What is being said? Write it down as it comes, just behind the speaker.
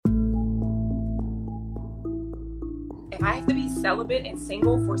if I have to be celibate and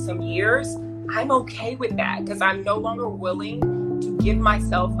single for some years, I'm okay with that because I'm no longer willing to give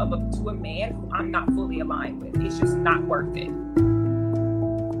myself to a man who I'm not fully aligned with. It's just not worth it.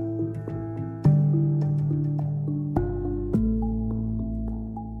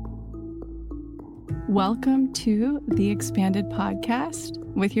 Welcome to the Expanded Podcast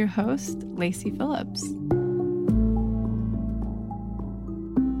with your host, Lacey Phillips.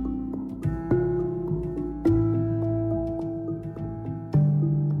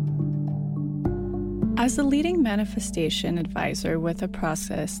 As a leading manifestation advisor with a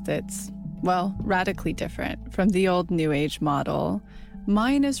process that's, radically different from the old New Age model,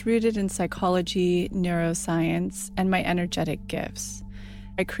 mine is rooted in psychology, neuroscience, and my energetic gifts.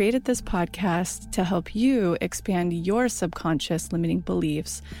 I created this podcast to help you expand your subconscious limiting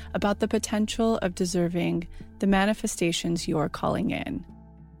beliefs about the potential of deserving the manifestations you're calling in.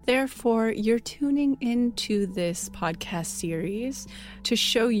 Therefore, you're tuning into this podcast series to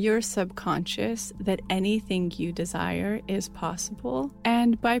show your subconscious that anything you desire is possible.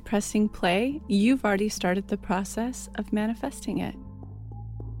 And by pressing play, you've already started the process of manifesting it.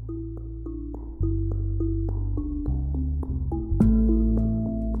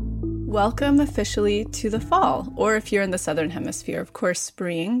 Welcome officially to the fall, or if you're in the Southern Hemisphere, of course,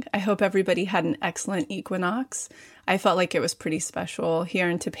 spring. I hope everybody had an excellent equinox. I felt like it was pretty special. Here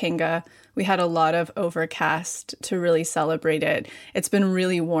in Topanga, we had a lot of overcast to really celebrate it. It's been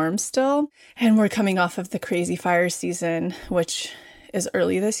really warm still, and we're coming off of the crazy fire season, which is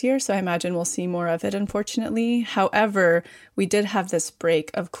early this year, so I imagine we'll see more of it, unfortunately. However, we did have this break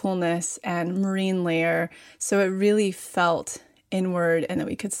of coolness and marine layer, so it really felt inward and that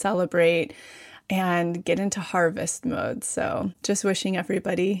we could celebrate and get into harvest mode. So just wishing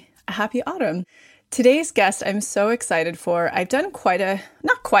everybody a happy autumn. Today's guest I'm so excited for. I've done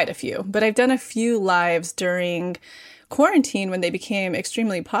not quite a few, but I've done a few lives during quarantine when they became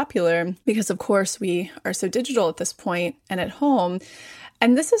extremely popular because of course we are so digital at this point and at home.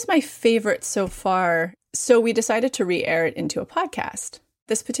 And this is my favorite so far. So we decided to re-air it into a podcast.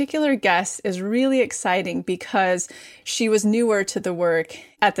 This particular guest is really exciting because she was newer to the work.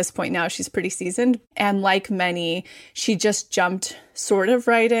 At this point now, she's pretty seasoned. And like many, she just jumped sort of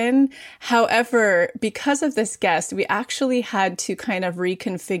right in. However, because of this guest, we actually had to kind of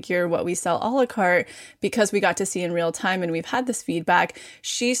reconfigure what we sell a la carte because we got to see in real time and we've had this feedback.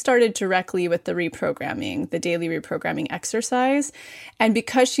 She started directly with the reprogramming, the daily reprogramming exercise. And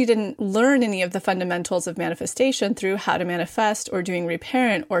because she didn't learn any of the fundamentals of manifestation through how to manifest or doing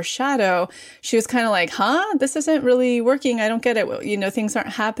reparent or shadow, she was kind of like, this isn't really working. I don't get it. Things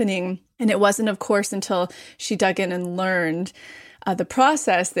aren't happening. And it wasn't, of course, until she dug in and learned the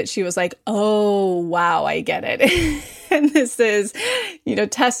process that she was like, oh, wow, I get it. And this is,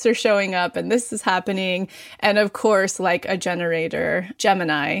 tests are showing up and this is happening. And of course, like a generator,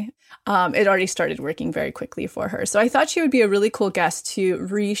 Gemini, it already started working very quickly for her. So I thought she would be a really cool guest to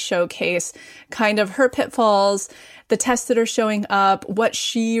re-showcase kind of her pitfalls, the tests that are showing up, what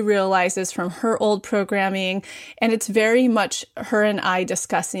she realizes from her old programming. And it's very much her and I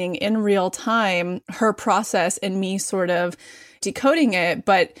discussing in real time her process and me sort of decoding it,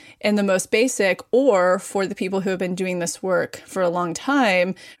 but in the most basic, or for the people who have been doing this work for a long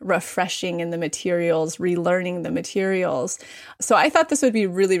time, refreshing in the materials, relearning the materials. So I thought this would be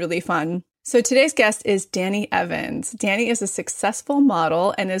really, really fun. So today's guest is Dani Evans. Dani is a successful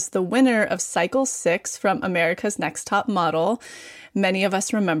model and is the winner of Cycle 6 from America's Next Top Model. Many of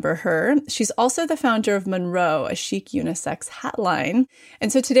us remember her. She's also the founder of Monroe, a chic unisex hat line.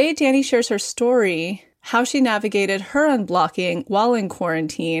 And so today Dani shares her story, how she navigated her unblocking while in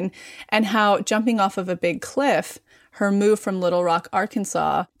quarantine, and how jumping off of a big cliff, her move from Little Rock,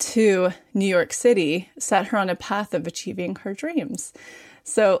 Arkansas to New York City, set her on a path of achieving her dreams.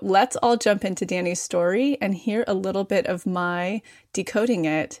 So let's all jump into Dani's story and hear a little bit of my decoding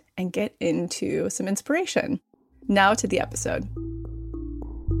it and get into some inspiration. Now to the episode.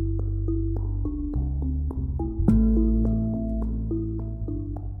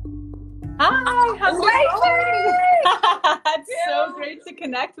 Hi, how's it going? It's so great to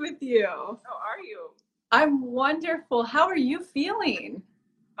connect with you. How are you? I'm wonderful. How are you feeling?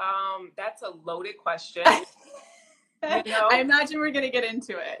 That's a loaded question. I imagine we're gonna get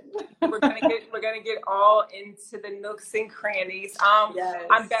into it. we're gonna get all into the nooks and crannies. Yes.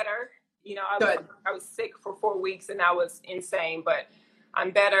 I'm better. I was sick for 4 weeks and that was insane, but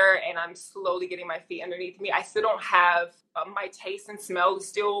I'm better and I'm slowly getting my feet underneath me. I still don't have my taste and smell is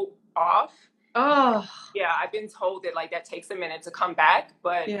still off. Oh, Yeah, I've been told that like that takes a minute to come back,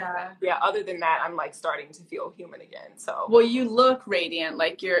 but yeah. yeah, other than that, I'm like starting to feel human again. So Well, you look radiant,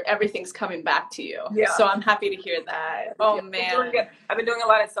 like everything's coming back to you. yeah, So I'm happy to hear that. Oh yeah. man. I've been doing a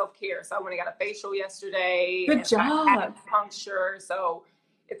lot of self care. So I went and got a facial yesterday, Good and I had job. acupuncture. So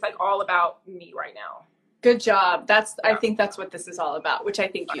it's like all about me right now. Good job. I Yeah, think that's what this is all about, which I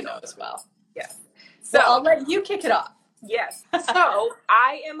think you know as well. yes. Well, I'll So let you kick it off. yes. So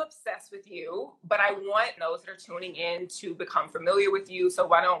I am obsessed with you, but I want those that are tuning in to become familiar with you. So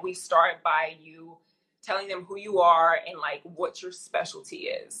why don't we start by you telling them who you are and like what your specialty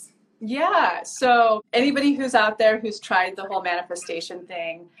is? Yeah. So anybody who's out there who's tried the whole manifestation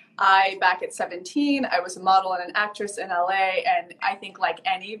thing, back at 17, I was a model and an actress in LA. And I think like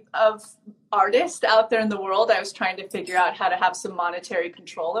any of artists out there in the world, I was trying to figure out how to have some monetary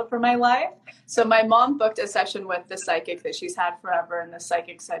control over my life. So my mom booked a session with the psychic that she's had forever. And the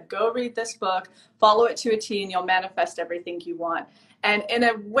psychic said, go read this book, follow it to a T, and you'll manifest everything you want. And in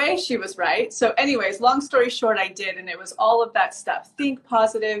a way, she was right. So, anyways, long story short, I did. And it was all of that stuff. Think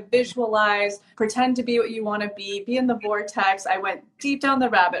positive, visualize, pretend to be what you want to be in the vortex. I went deep down the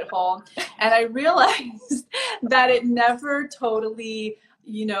rabbit hole. And I realized that it never totally,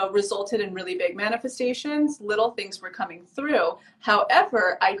 resulted in really big manifestations. Little things were coming through.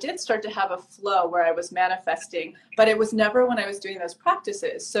 However, I did start to have a flow where I was manifesting, but it was never when I was doing those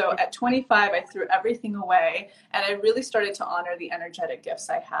practices. So at 25, I threw everything away and I really started to honor the energetic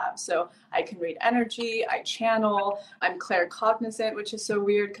gifts I have. So I can read energy, I channel, I'm claircognizant, which is so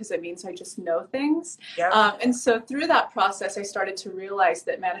weird because it means I just know things. Yeah. And so through that process, I started to realize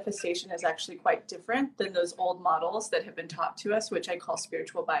that manifestation is actually quite different than those old models that have been taught to us, which I call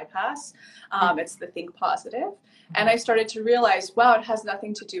spiritual bypass. It's the think positive. And I started to realize, wow, it has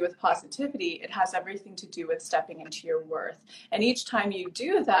nothing to do with positivity. It has everything to do with stepping into your worth. And each time you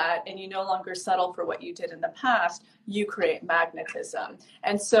do that and you no longer settle for what you did in the past, you create magnetism.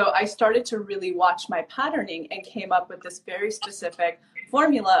 And so I started to really watch my patterning and came up with this very specific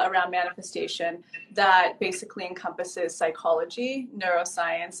formula around manifestation that basically encompasses psychology,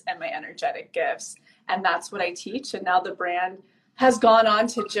 neuroscience, and my energetic gifts. And that's what I teach. And now the brand has gone on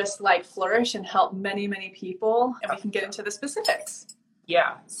to just like flourish and help many, many people. And we can get into the specifics.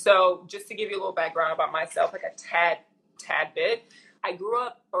 Yeah. So just to give you a little background about myself, like a tad bit, I grew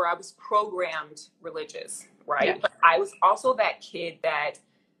up, or I was programmed religious, right? Yeah. But I was also that kid that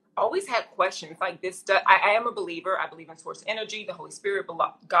always had questions like this. I am a believer. I believe in source energy, the Holy Spirit,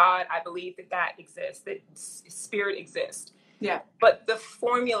 God. I believe that exists, that spirit exists. Yeah. But the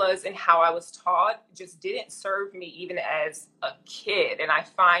formulas and how I was taught just didn't serve me even as a kid. And I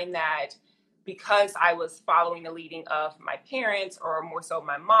find that because I was following the leading of my parents, or more so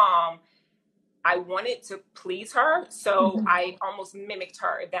my mom, I wanted to please her. So I almost mimicked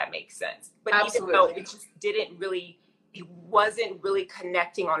her, if that makes sense. But Absolutely. Even though it just it wasn't really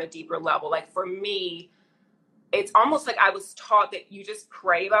connecting on a deeper level. Like for me, it's almost like I was taught that you just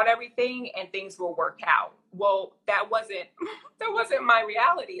pray about everything and things will work out. Well, that wasn't my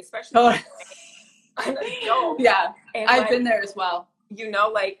reality, especially as an adult. Yeah, and I've been there as well.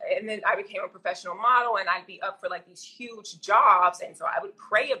 And then I became a professional model and I'd be up for like these huge jobs. And so I would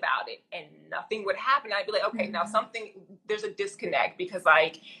pray about it and nothing would happen. I'd be like, okay, now there's a disconnect because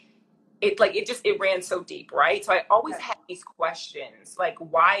it ran so deep, right? So I always had these questions, like,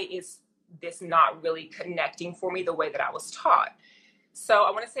 why is this not really connecting for me the way that I was taught? So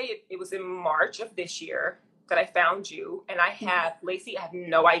I want to say it was in March of this year that I found you, and Lacey, I have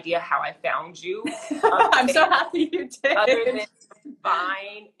no idea how I found you. I'm so happy you did. Other than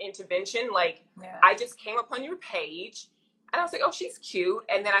divine intervention, I just came upon your page, and I was like, oh, she's cute.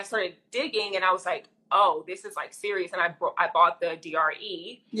 And then I started digging, and I was like, oh, this is like serious. And I bought the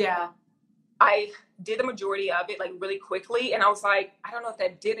DRE. Yeah. I did the majority of it like really quickly. And I was like, I don't know if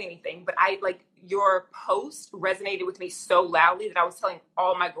that did anything, but your post resonated with me so loudly that I was telling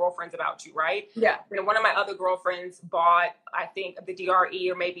all my girlfriends about you, right? Yeah. And one of my other girlfriends bought, I think, the DRE,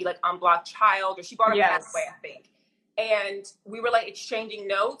 or maybe like Unblocked Child, or she bought a pathway, I think. And we were like exchanging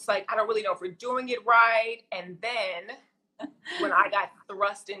notes, like, I don't really know if we're doing it right. And then when I got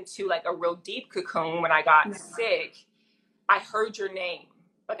thrust into like a real deep cocoon, when I got sick, I heard your name.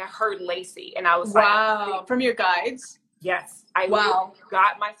 Like I heard Lacey, and I was wow, from your guides? Yes. I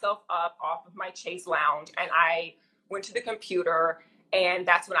got myself up off of my Chase lounge and I went to the computer, and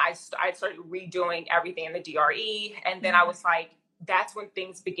that's when I started redoing everything in the DRE. And then I was like, that's when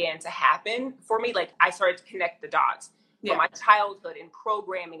things began to happen for me. Like I started to connect the dots from my childhood and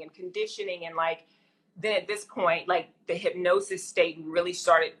programming and conditioning, and like then at this point, like the hypnosis state really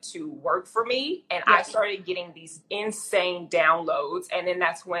started to work for me. And Yeah. I started getting these insane downloads. And then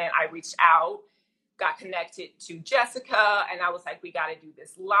that's when I reached out, got connected to Jessica, and I was like, we got to do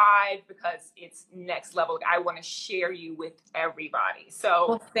this live because it's next level. I want to share you with everybody. So,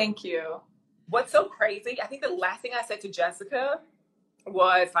 Well, thank you. what's so crazy? I think the last thing I said to Jessica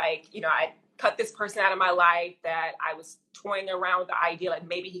was like, you know, I cut this person out of my life that I was toying around with the idea like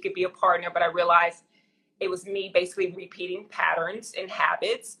maybe he could be a partner, but I realized it was me basically repeating patterns and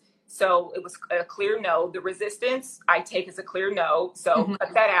habits. So it was a clear no. The resistance I take as a clear no. So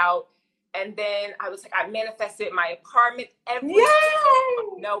cut that out. And then I was like, I manifested my apartment every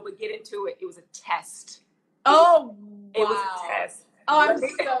no, but get into it. It was a test. It was a test. Oh, I'm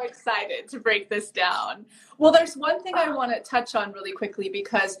so excited to break this down. Well, there's one thing I want to touch on really quickly,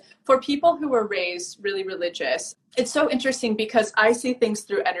 because for people who were raised really religious, it's so interesting because I see things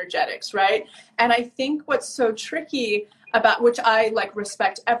through energetics, right? And I think what's so tricky about, which I like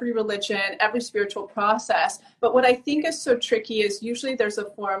respect every religion, every spiritual process, but what I think is so tricky is usually there's a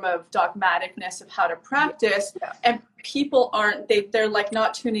form of dogmaticness of how to practice, and people aren't, they're like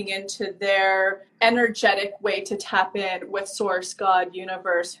not tuning into their energetic way to tap in with source, God,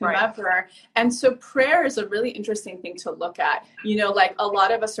 universe, whomever. Right. And so prayer is a really interesting thing to look at. You know, like a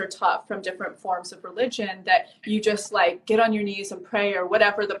lot of us are taught from different forms of religion that you just like get on your knees and pray or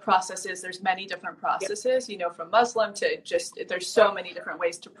whatever the process is. There's many different processes, you know, from Muslim to just, there's so many different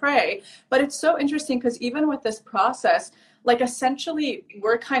ways to pray. But it's so interesting because even with this process, like essentially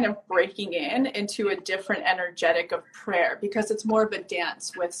we're kind of breaking into a different energetic of prayer because it's more of a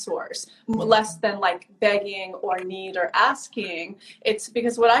dance with source, less than like begging or need or asking. It's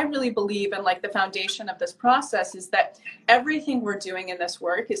because what I really believe in, like the foundation of this process, is that everything we're doing in this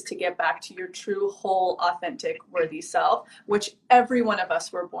work is to get back to your true, whole, authentic, worthy self, which every one of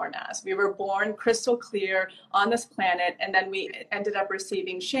us were born as. We were born crystal clear on this planet, and then we ended up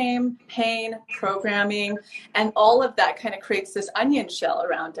receiving shame, pain, programming, and all of that kind of creates this onion shell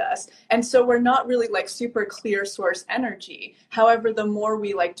around us. And so we're not really like super clear source energy. However, the more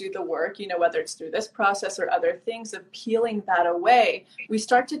we like do the work, you know, whether it's through this process or other things of peeling that away, we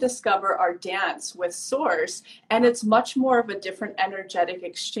start to discover our dance with source. And it's much more of a different energetic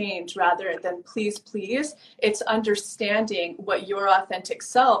exchange rather than please, please. It's understanding what your authentic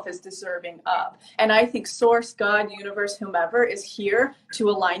self is deserving of. And I think source, God, universe, whomever is here to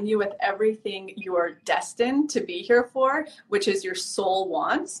align you with everything you're destined to be here for, which is your soul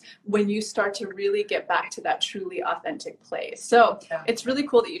wants, when you start to really get back to that truly authentic place. So it's really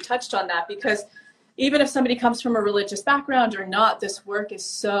cool that you touched on that, because even if somebody comes from a religious background or not, this work is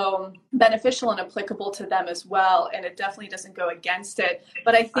so beneficial and applicable to them as well. And it definitely doesn't go against it.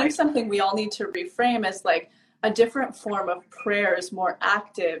 But I think something we all need to reframe is like, a different form of prayer is more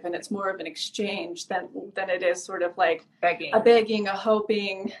active, and it's more of an exchange than it is sort of like a begging, a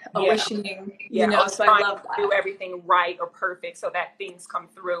hoping, a wishing, you know. So I love that. Do everything right or perfect so that things come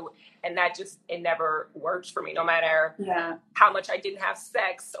through, and that just, it never works for me, no matter how much I didn't have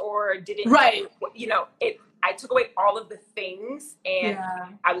sex or didn't, you know, I took away all of the things, and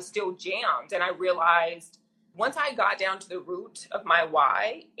I was still jammed, and I realized once I got down to the root of my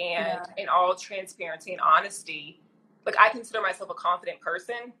why, and in all transparency and honesty, like I consider myself a confident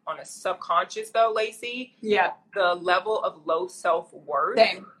person on a subconscious though, Lacey. Yeah. The level of low self-worth.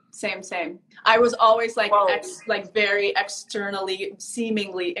 Same. I was always like, very externally,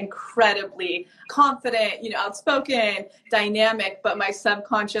 seemingly incredibly confident, you know, outspoken, dynamic, but my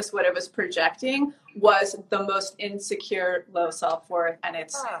subconscious, what it was projecting was the most insecure, low self-worth. And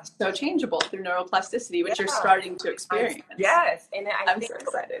it's so changeable through neuroplasticity, which you're starting to experience. Yes. And I'm so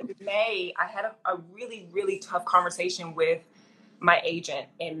excited. In May, I had a really, really tough conversation with my agent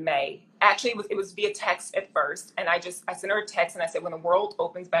in May. Actually, it was via text at first. And I sent her a text and I said, when the world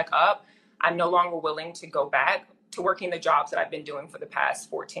opens back up, I'm no longer willing to go back to working the jobs that I've been doing for the past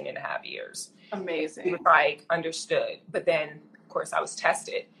 14 and a half years. Amazing. He was like, understood. But then, of course, I was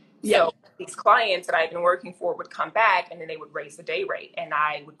tested. So these clients that I've been working for would come back, and then they would raise the day rate, and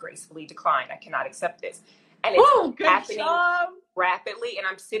I would gracefully decline. I cannot accept this. And it's happening rapidly. And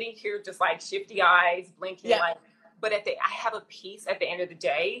I'm sitting here just like shifty eyes, blinking, but I have a peace at the end of the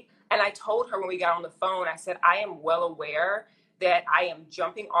day. And I told her when we got on the phone, I said, I am well aware that I am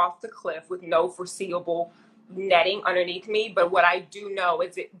jumping off the cliff with no foreseeable netting underneath me. But what I do know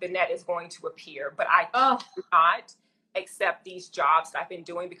is that the net is going to appear. But I cannot accept these jobs that I've been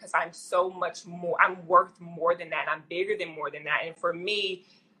doing because I'm so much more, I'm worth more than that. I'm bigger than more than that. And for me,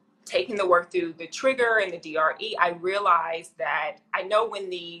 taking the work through the trigger and the DRE, I realized that I know when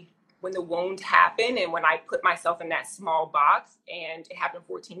the wound happened and when I put myself in that small box, and it happened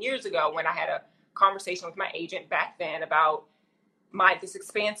 14 years ago when I had a conversation with my agent back then about this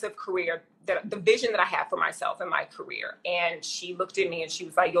expansive career, the vision that I have for myself and my career. And she looked at me and she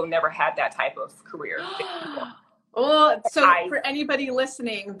was like, you'll never have that type of career. Well, so for anybody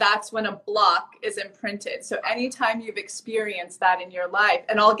listening, that's when a block is imprinted. So anytime you've experienced that in your life,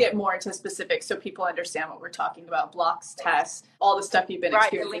 and I'll get more into specifics so people understand what we're talking about, blocks, tests, all the stuff you've been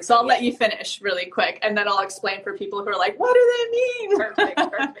experiencing. So I'll let you finish really quick, and then I'll explain for people who are like, what do they mean?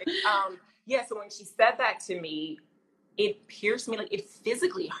 Perfect. Yeah, so when she said that to me, it pierced me, like it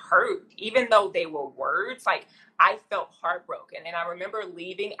physically hurt, even though they were words. Like I felt heartbroken. And I remember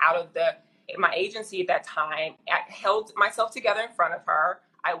leaving out of my agency at that time. I held myself together in front of her.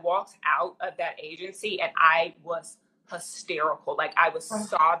 I walked out of that agency and I was hysterical. Like I was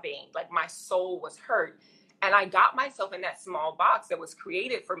sobbing, like my soul was hurt. And I got myself in that small box that was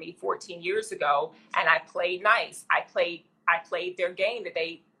created for me 14 years ago. And I played nice. I played their game that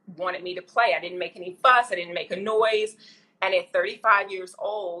they wanted me to play. I didn't make any fuss. I didn't make a noise. And at 35 years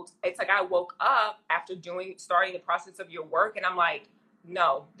old, it's like I woke up after starting the process of your work. And I'm like,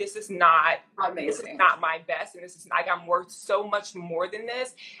 no, this is not amazing. This is not my best. And this is like, I'm worth so much more than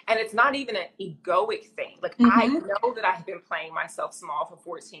this. And it's not even an egoic thing. Like I know that I've been playing myself small for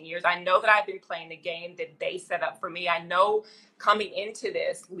 14 years. I know that I've been playing the game that they set up for me. I know coming into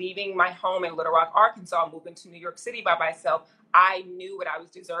this, leaving my home in Little Rock, Arkansas, moving to New York City by myself, I knew what I was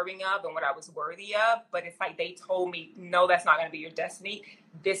deserving of and what I was worthy of. But it's like they told me, no, that's not going to be your destiny.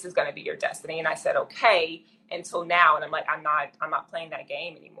 This is going to be your destiny. And I said, okay. Until now, and I'm like, I'm not playing that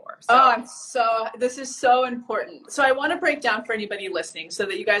game anymore. So. This is so important. So I want to break down for anybody listening so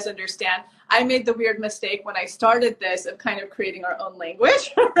that you guys understand. I made the weird mistake when I started this of kind of creating our own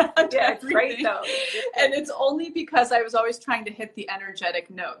language around it's great though. And it's only because I was always trying to hit the energetic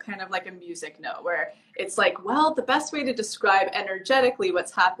note, kind of like a music note, where it's like, well, the best way to describe energetically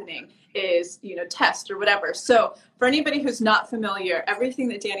what's happening is, test or whatever. So for anybody who's not familiar, everything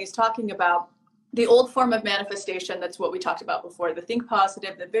that Danny's talking about, the old form of manifestation, that's what we talked about before, the think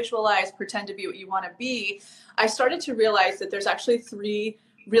positive, the visualize, pretend to be what you want to be. I started to realize that there's actually 3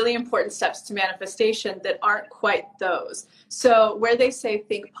 really important steps to manifestation that aren't quite those. So where they say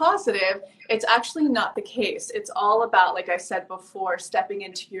think positive, it's actually not the case. It's all about, like I said before, stepping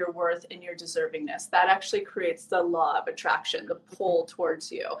into your worth and your deservingness. That actually creates the law of attraction, the pull towards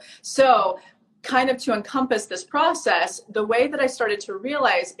you. So kind of to encompass this process, the way that I started to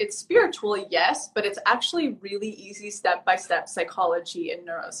realize it's spiritual, yes, but it's actually really easy step-by-step psychology and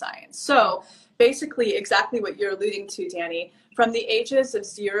neuroscience. So basically exactly what you're alluding to, Danny, from the ages of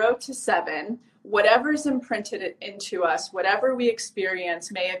 0 to 7, whatever is imprinted into us, whatever we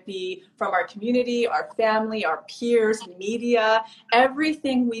experience, may it be from our community, our family, our peers, media,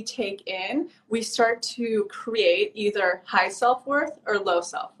 everything we take in, we start to create either high self-worth or low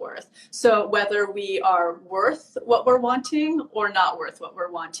self-worth. So whether we are worth what we're wanting or not worth what we're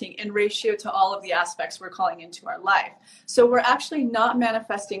wanting in ratio to all of the aspects we're calling into our life. So we're actually not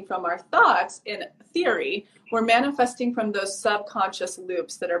manifesting from our thoughts in theory. We're manifesting from those subconscious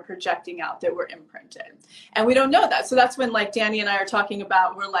loops that are projecting out that were imprinted. And we don't know that. So that's when, like Danny and I are talking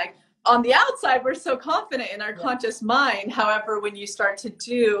about, we're like, on the outside, we're so confident in our conscious mind. However, when you start to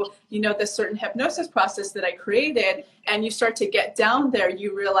do, this certain hypnosis process that I created, and you start to get down there,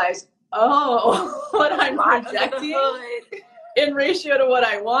 you realize, oh, what I'm projecting in ratio to what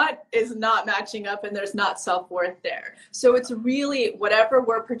I want is not matching up, and there's not self-worth there. So it's really whatever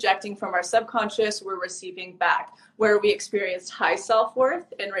we're projecting from our subconscious, we're receiving back. Where we experienced high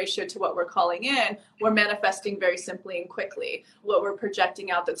self-worth in ratio to what we're calling in, we're manifesting very simply and quickly. What we're projecting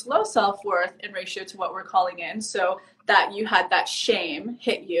out that's low self-worth in ratio to what we're calling in, so that you had that shame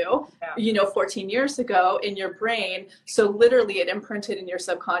hit you, 14 years ago in your brain. So literally it imprinted in your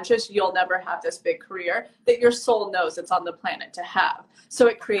subconscious, you'll never have this big career that your soul knows it's on the planet to have. So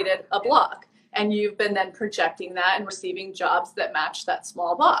it created a block. And you've been then projecting that and receiving jobs that match that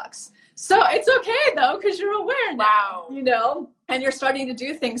small box. So it's okay though, because you're aware now, and you're starting to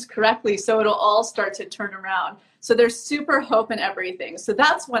do things correctly. So it'll all start to turn around. So there's super hope in everything. So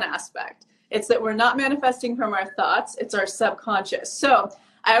that's one aspect. It's that we're not manifesting from our thoughts. It's our subconscious. So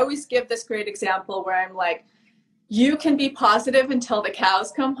I always give this great example where I'm like, you can be positive until the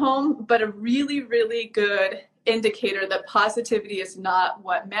cows come home, but a really, really good indicator that positivity is not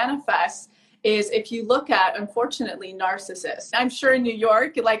what manifests is if you look at, unfortunately, narcissists. I'm sure in New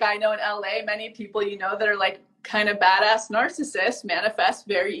York, like I know in LA, many people that are like kind of badass narcissists manifest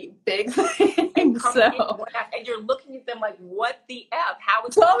very big things. So, and you're looking at them like, what the F? How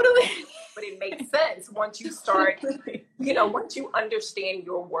is totally? But it makes sense once you start once you understand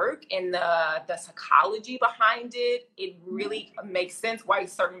your work and the psychology behind it, it really makes sense why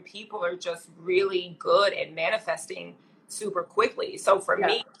certain people are just really good at manifesting super quickly. So for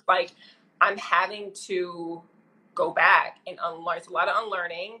me, like, I'm having to go back and unlearn. It's a lot of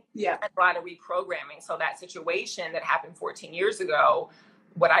unlearning, and a lot of reprogramming. So that situation that happened 14 years ago,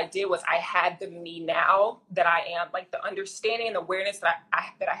 what I did was I had the me now that I am, like the understanding and awareness that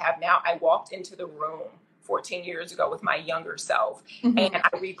I have now. I walked into the room 14 years ago with my younger self, and I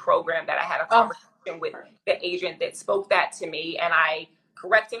reprogrammed that. I had a conversation with the agent that spoke that to me, and I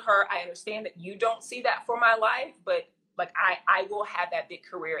corrected her. I understand that you don't see that for my life, but like I will have that big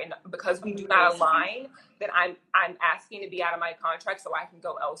career, and because we do not align, that I'm asking to be out of my contract so I can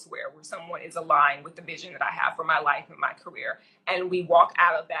go elsewhere where someone is aligned with the vision that I have for my life and my career. And we walk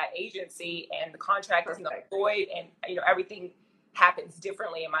out of that agency, and the contract is null and void, and everything happens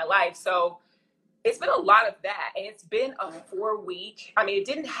differently in my life. So it's been a lot of that, and it's been a 4-week. I mean, it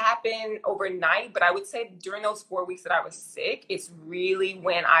didn't happen overnight, but I would say during those 4 weeks that I was sick, it's really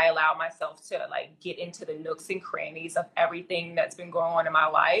when I allow myself to like get into the nooks and crannies of everything that's been going on in my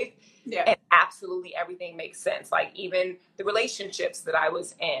life. And absolutely everything makes sense. Like even the relationships that I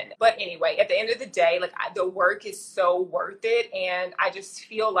was in. But anyway, at the end of the day, like the work is so worth it. And I just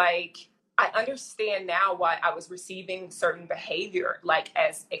feel like I understand now why I was receiving certain behavior like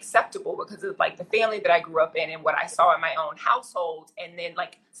as acceptable, because of like the family that I grew up in and what I saw in my own household. And then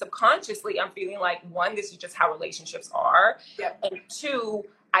like subconsciously, I'm feeling like, one, this is just how relationships are. And two,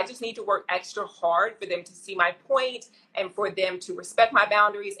 I just need to work extra hard for them to see my point and for them to respect my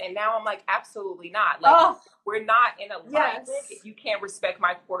boundaries. And now I'm like, absolutely not. Like we're not in alignment. If you can't respect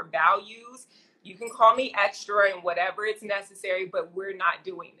my core values, you can call me extra and whatever it's necessary, but we're not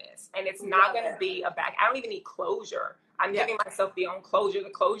doing this. And it's not going to be a back. I don't even need closure. I'm giving myself the own closure. The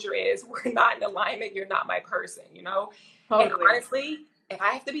closure is we're not in alignment. You're not my person, Totally. And honestly, if I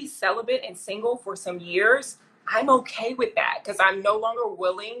have to be celibate and single for some years, I'm okay with that, because I'm no longer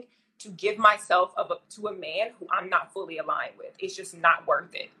willing to give myself to a man who I'm not fully aligned with. It's just not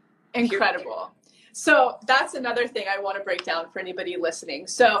worth it. Incredible. So that's another thing I want to break down for anybody listening.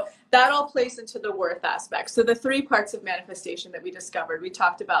 So that all plays into the worth aspect. So the 3 parts of manifestation that we discovered, we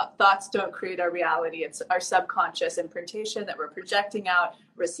talked about thoughts don't create our reality. It's our subconscious imprintation that we're projecting out,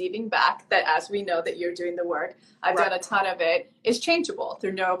 receiving back, that as we know that you're doing the work, I've done a ton of it, is changeable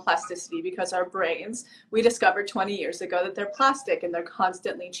through neuroplasticity, because our brains, we discovered 20 years ago that they're plastic and they're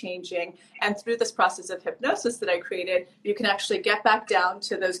constantly changing. And through this process of hypnosis that I created, you can actually get back down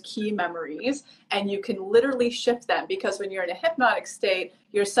to those key memories and you can literally shift them, because when you're in a hypnotic state,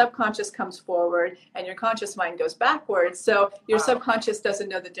 your subconscious comes forward and your conscious mind goes backwards. So your subconscious doesn't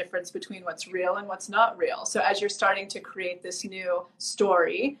know the difference between what's real and what's not real. So as you're starting to create this new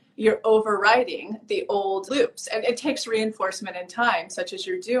story, you're overriding the old loops. And it takes reinforcement in time, such as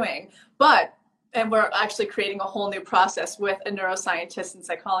you're doing. And we're actually creating a whole new process with a neuroscientist and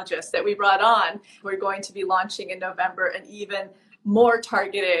psychologist that we brought on. We're going to be launching in November an even more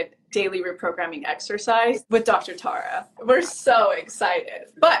targeted daily reprogramming exercise with Dr. Tara. We're so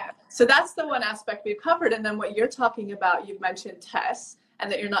excited. So that's the one aspect we've covered. And then what you're talking about, you've mentioned tests and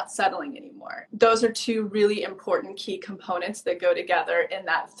that you're not settling anymore. Those are 2 really important key components that go together in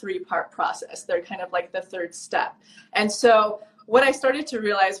that 3-part process. They're kind of like the 3rd step. And so what I started to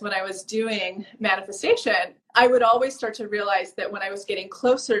realize when I was doing manifestation, I would always start to realize that when I was getting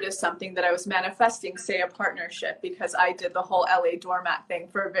closer to something that I was manifesting, say a partnership, because I did the whole LA doormat thing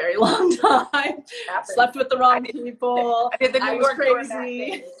for a very long time, slept with the wrong people. I did the New York crazy. Doormat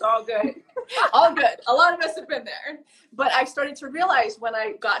thing. It's all good. All good. A lot of us have been there. But I started to realize when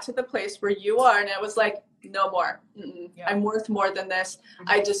I got to the place where you are, and I was like, no more. I'm worth more than this.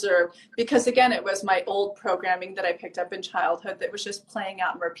 I deserve. Because again, it was my old programming that I picked up in childhood that was just playing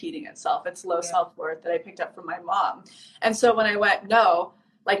out and repeating itself. It's low self-worth that I picked up from my mom. And so when I went, no,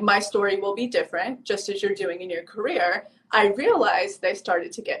 like my story will be different, just as you're doing in your career, I realized they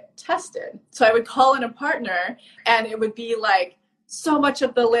started to get tested. So I would call in a partner and it would be like so much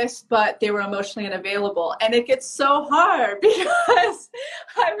of the list, but they were emotionally unavailable. And it gets so hard because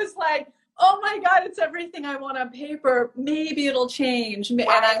I was like, oh my God, it's everything I want on paper. Maybe it'll change. And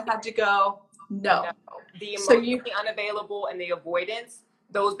I had to go, no. The emotionally unavailable and the avoidance,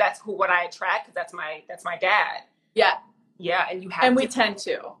 that's what I attract, because that's my dad. Yeah. Yeah. And we tend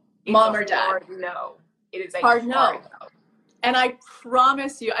to. Mom or dad. Hard no. It is a hard no. And I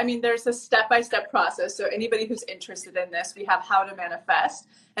promise you, I mean, there's a step-by-step process. So anybody who's interested in this, we have how to manifest.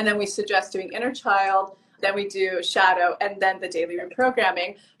 And then we suggest doing inner child, then we do shadow, and then the daily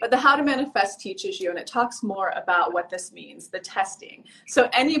reprogramming. But the How to Manifest teaches you, and it talks more about what this means, the testing. So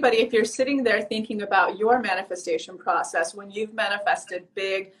anybody, if you're sitting there thinking about your manifestation process, when you've manifested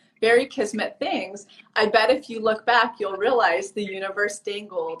big, very kismet things, I bet if you look back, you'll realize the universe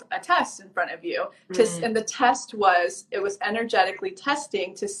dangled a test in front of you. And the test was, it was energetically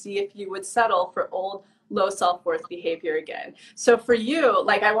testing to see if you would settle for old, low self-worth behavior again. So for you,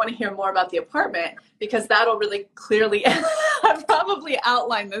 like, I want to hear more about the apartment, because that'll really clearly probably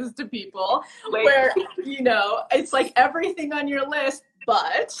outline this to people, where, you know, it's like everything on your list,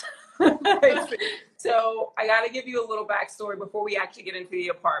 but... So I got to give you a little backstory before we actually get into the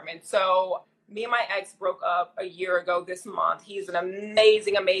apartment. So me and my ex broke up a year ago this month. He's an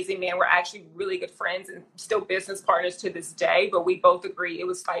amazing, amazing man. We're actually really good friends and still business partners to this day. But we both agree it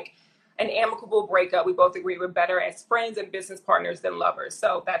was like an amicable breakup. We both agree we're better as friends and business partners than lovers.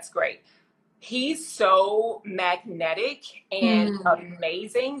 So that's great. He's so magnetic and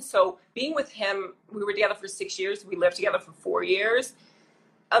amazing. So being with him, we were together for 6 years. We lived together for 4 years.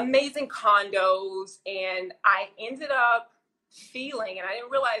 Amazing condos, and I ended up feeling, and I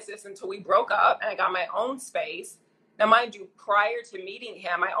didn't realize this until we broke up and I got my own space. Now, mind you, prior to meeting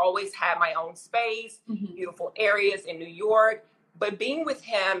him, I always had my own space, beautiful areas in New York. But being with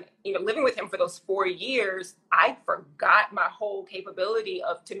him, you know, living with him for those 4 years, I forgot my whole capability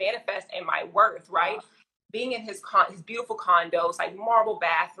to manifest and my worth, right? Wow. Being in his beautiful condos, like marble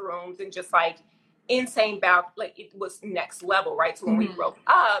bathrooms and just like insane like it was next level, right? So when we broke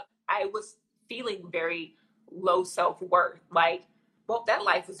up, I was feeling very low self-worth, like, well, that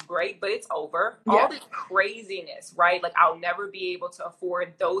life was great, but it's over. All this craziness, right? Like, I'll never be able to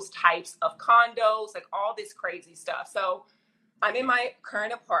afford those types of condos, like all this crazy stuff. So I'm in my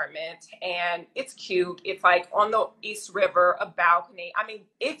current apartment and it's cute. It's like on the East River, a balcony. I mean,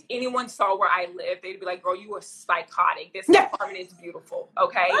 if anyone saw where I live, they'd be like, girl, you are psychotic. This apartment is beautiful.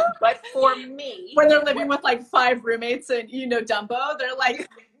 Okay. But for me, when they're living with like 5 roommates and, you know, Dumbo, they're like,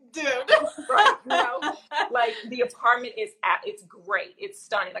 dude. Right, you know, like the apartment it's great. It's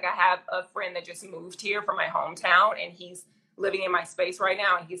stunning. Like I have a friend that just moved here from my hometown and he's living in my space right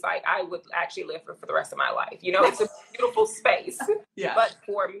now, and he's like, I would actually live for the rest of my life. You know, it's a beautiful space. But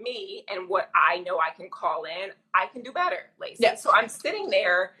for me and what I know I can call in, I can do better, Lacey. So I'm sitting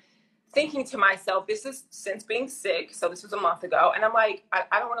there thinking to myself, this is since being sick, so this was a month ago, and I'm like,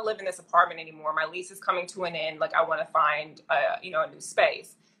 I don't want to live in this apartment anymore. My lease is coming to an end. Like, I want to find a new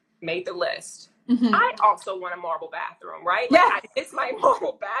space. Made the list. I also want a marble bathroom, right? Like, I miss my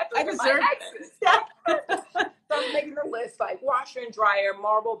marble bathroom. I deserve it. So I'm making the list, like washer and dryer,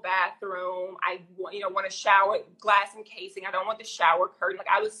 marble bathroom. I want a shower, glass encasing. I don't want the shower curtain. Like,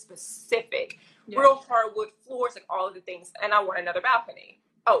 I was specific. Real hardwood floors, like all of the things. And I want another balcony.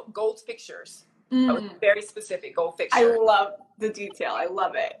 Oh, gold fixtures. I was very specific, gold fixtures. I love the detail. I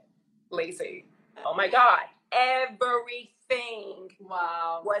love it. Lacey. Oh my God. Everything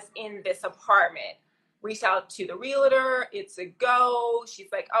was in this apartment. Reached out to the realtor. It's a go.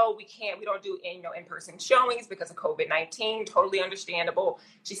 She's like, oh, we don't do in-person showings because of COVID-19. Totally understandable.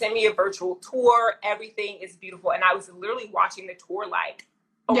 She sent me a virtual tour. Everything is beautiful. And I was literally watching the tour like,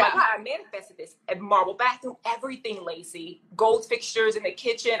 oh my God, I manifested this. A marble bathroom, everything, Lacey. Gold fixtures in the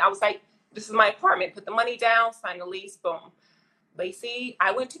kitchen. I was like, this is my apartment. Put the money down, sign the lease, boom. Lacey,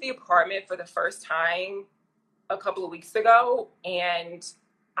 I went to the apartment for the first time a couple of weeks ago, and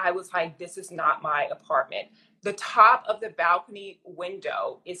I was like, this is not my apartment. The top of the balcony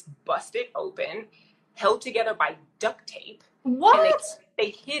window is busted open, held together by duct tape. What? And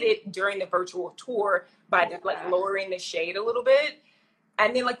they hid it during the virtual tour by like lowering the shade a little bit.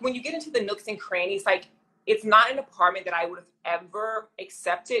 And then like when you get into the nooks and crannies, like it's not an apartment that I would have ever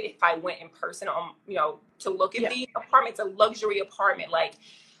accepted if I went in person to look at the apartment. It's a luxury apartment.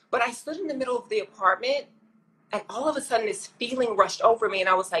 But I stood in the middle of the apartment, and all of a sudden this feeling rushed over me. And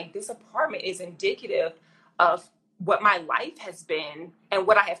I was like, this apartment is indicative of what my life has been and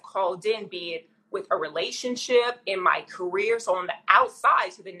what I have called in, be it with a relationship, in my career. So on the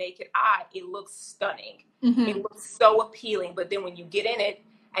outside, to the naked eye, it looks stunning. It looks so appealing. But then when you get in it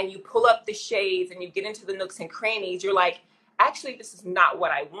and you pull up the shades and you get into the nooks and crannies, you're like, actually, this is not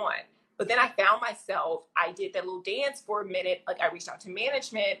what I want. But then I found myself, I did that little dance for a minute. Like, I reached out to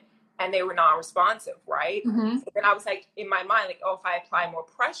management and they were non-responsive, right? So then I was like, in my mind, like, oh, if I apply more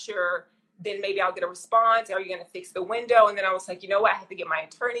pressure, then maybe I'll get a response. Are you going to fix the window? And then I was like, you know what? I have to get my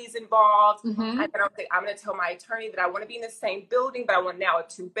attorneys involved. And then I was like, I'm going to tell my attorney that I want to be in the same building, but I want now a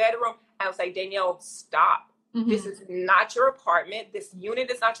 2-bedroom. And I was like, Danielle, stop. Mm-hmm. This is not your apartment. This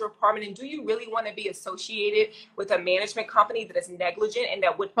unit is not your apartment. And do you really want to be associated with a management company that is negligent and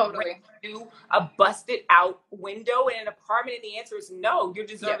that would rent you a busted out window in an apartment? And the answer is no, you're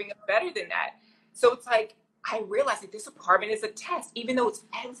deserving of better than that. So it's like, I realized that this apartment is a test, even though it's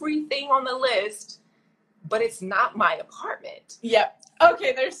everything on the list, but it's not my apartment. Yep.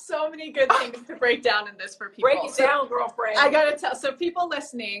 Okay, there's so many good things to break down in this for people. Break it down, girlfriend. I gotta tell, so people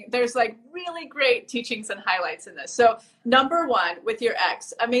listening, there's like really great teachings and highlights in this. So number one, with your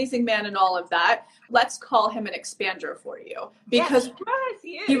ex, amazing man and all of that, let's call him an expander for you. Because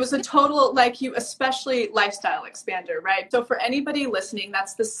he was a total, especially lifestyle expander, right? So for anybody listening,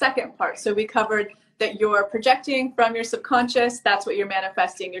 that's the second part. So we covered that you're projecting from your subconscious. That's what you're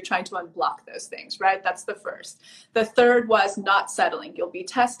manifesting. You're trying to unblock those things, right? That's the first. The third was not settling. You'll be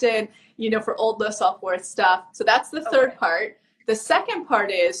tested, for old low self-worth stuff. So that's the third part. The second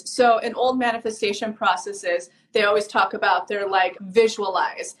part is, so in old manifestation processes, they always talk about, they're like,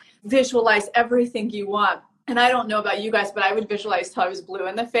 visualize everything you want. And I don't know about you guys, but I would visualize till I was blue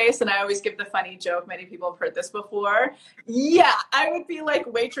in the face. And I always give the funny joke. Many people have heard this before. Yeah, I would be like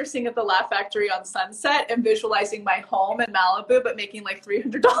waitressing at the Laugh Factory on Sunset and visualizing my home in Malibu, but making like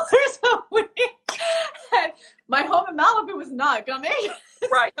 $300 a week. And my home in Malibu was not gonna make it.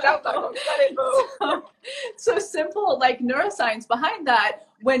 Right. So simple, like neuroscience behind that.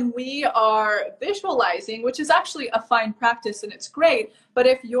 When we are visualizing, which is actually a fine practice and it's great, but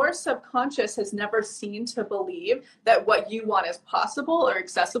if your subconscious has never seen to believe that what you want is possible or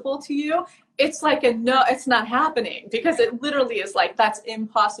accessible to you, it's like no, it's not happening, because it literally is like, that's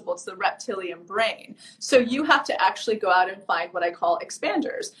impossible. It's the reptilian brain. So you have to actually go out and find what I call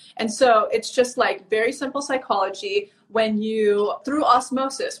expanders. And so it's just like very simple psychology. When you, through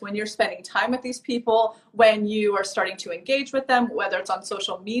osmosis, when you're spending time with these people, when you are starting to engage with them, whether it's on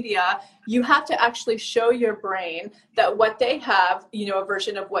social media, you have to actually show your brain that what they have, a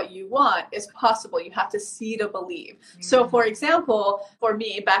version of what you want is possible. You have to see to believe. Mm-hmm. So for example, for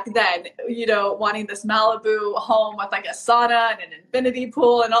me back then, wanting this Malibu home with like a sauna and an infinity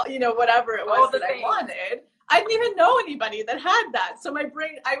pool and all, whatever it was that I wanted, I didn't even know anybody that had that. So my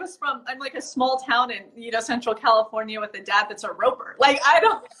brain, I'm like a small town in, Central California with a dad that's a roper. Like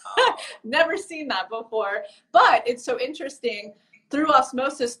never seen that before. But it's so interesting, through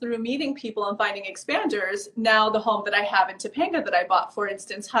osmosis, through meeting people and finding expanders. Now the home that I have in Topanga that I bought, for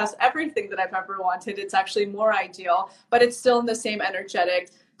instance, has everything that I've ever wanted. It's actually more ideal, but it's still in the same energetic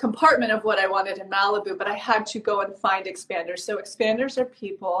compartment of what I wanted in Malibu, but I had to go and find expanders. So expanders are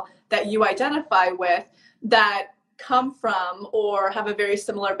people that you identify with that come from or have a very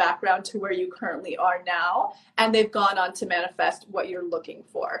similar background to where you currently are now, and they've gone on to manifest what you're looking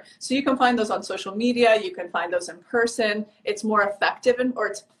for. So you can find those on social media, you can find those in person. It's more effective or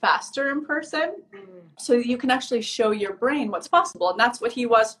it's faster in person. So you can actually show your brain what's possible, and that's what he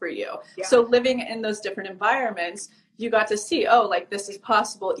was for you. Yeah. So living in those different environments, you got to see, this is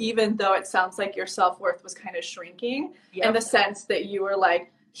possible, even though it sounds like your self-worth was kind of shrinking in the sense that you were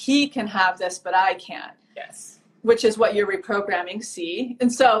like, he can have this, but I can't. Yes. Which is what you're reprogramming, see?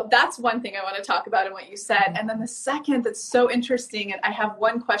 And so that's one thing I want to talk about in what you said. And then the second that's so interesting, and I have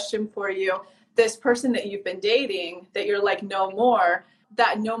one question for you. This person that you've been dating, that you're like, no more,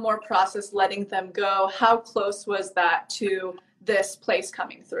 that no more process, letting them go, how close was that to this place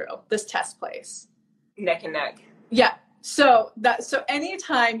coming through, this test place? Neck and neck. Yeah. So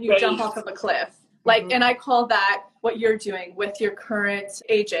anytime you jump off of a cliff, and I call that what you're doing with your current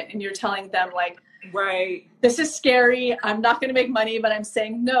agent, and you're telling them like, right, this is scary, I'm not going to make money, but I'm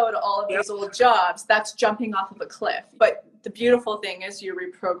saying no to all of these old jobs. That's jumping off of a cliff. But the beautiful thing is you're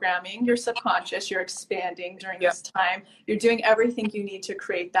reprogramming your subconscious, you're expanding during this time, you're doing everything you need to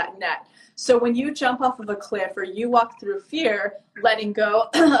create that net. So when you jump off of a cliff or you walk through fear, letting go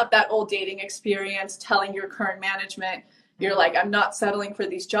of that old dating experience, telling your current management, you're like, I'm not settling for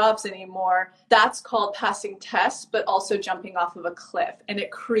these jobs anymore. That's called passing tests, but also jumping off of a cliff. And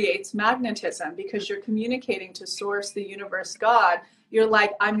it creates magnetism because you're communicating to source, the universe, God. You're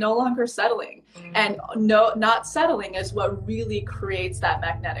like, I'm no longer settling. Mm-hmm. And not settling is what really creates that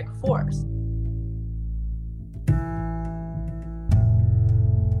magnetic force.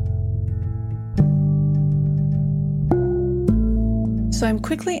 So I'm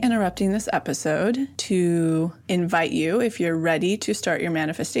quickly interrupting this episode to invite you, if you're ready to start your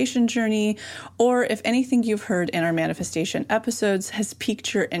manifestation journey, or if anything you've heard in our manifestation episodes has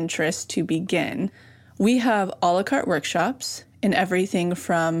piqued your interest to begin. We have a la carte workshops in everything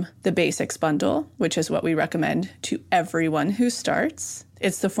from the basics bundle, which is what we recommend to everyone who starts.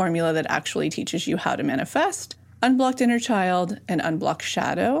 It's the formula that actually teaches you how to manifest, unblocked inner child, and unblocked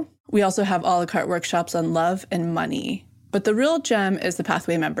shadow. We also have a la carte workshops on love and money. But the real gem is the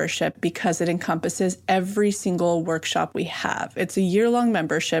Pathway membership because it encompasses every single workshop we have. It's a year-long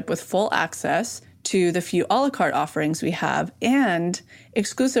membership with full access to the few a la carte offerings we have and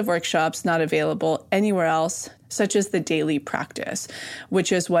exclusive workshops not available anywhere else, such as the daily practice,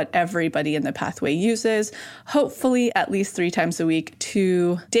 which is what everybody in the Pathway uses, hopefully at least 3 times a week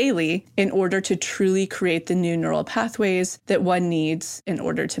to daily, in order to truly create the new neural pathways that one needs in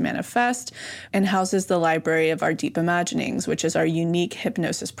order to manifest, and houses the library of our deep imaginings, which is our unique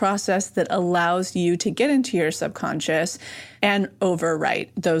hypnosis process that allows you to get into your subconscious and overwrite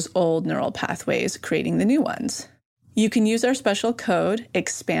those old neural pathways, creating the new ones. You can use our special code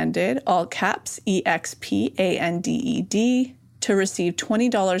EXPANDED, all caps, EXPANDED, to receive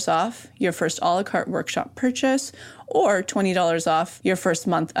 $20 off your first a la carte workshop purchase or $20 off your first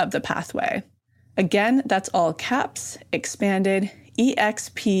month of the Pathway. Again, that's all caps, EXPANDED,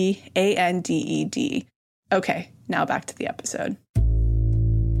 EXPANDED. Okay, now back to the episode.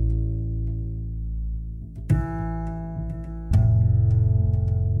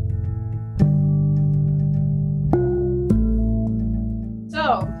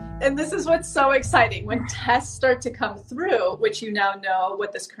 And this is what's so exciting. When tests start to come through, which you now know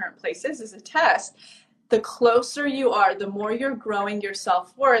what this current place is a test, the closer you are, the more you're growing your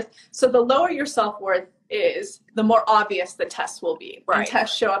self-worth. So the lower your self-worth is, the more obvious the tests will be. Right. And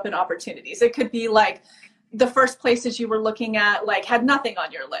tests show up in opportunities. It could be like the first places you were looking at, like, had nothing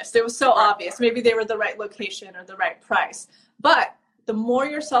on your list. It was so obvious. Maybe they were the right location or the right price. But the more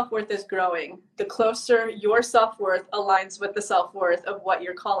your self-worth is growing, the closer your self-worth aligns with the self-worth of what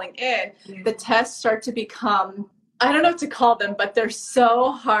you're calling in, the tests start to become, I don't know what to call them, but they're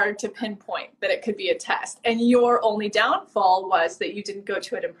so hard to pinpoint that it could be a test. And your only downfall was that you didn't go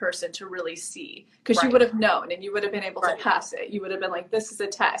to it in person to really see, because you would have known and you would have been able to pass it. You would have been like, this is a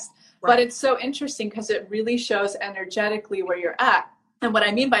test. But it's so interesting because it really shows energetically where you're at. And what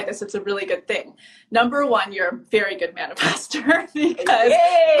I mean by this, it's a really good thing. Number one, you're a very good manifester because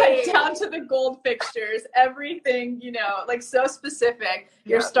down to the gold fixtures, everything, like so specific,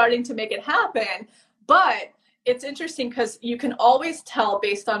 you're starting to make it happen. But it's interesting because you can always tell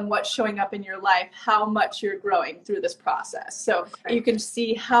based on what's showing up in your life how much you're growing through this process. So you can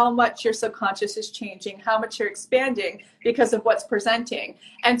see how much your subconscious is changing, how much you're expanding because of what's presenting.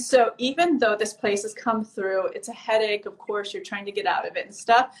 And so even though this place has come through, it's a headache, of course, you're trying to get out of it and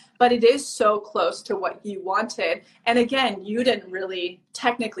stuff, but it is so close to what you wanted. And again, you didn't really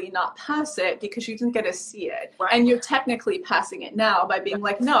technically not pass it because you didn't get to see it. And you're technically passing it now by being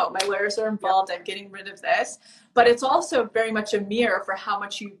like, no, my layers are involved, I'm getting rid of this. But it's also very much a mirror for how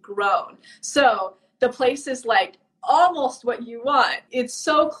much you've grown. So the place is like almost what you want. It's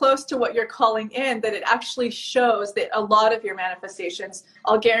so close to what you're calling in that it actually shows that a lot of your manifestations,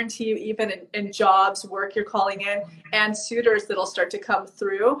 I'll guarantee you, even in jobs, work you're calling in, and suitors that'll start to come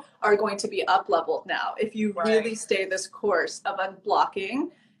through are going to be up-leveled now if you really stay this course of unblocking,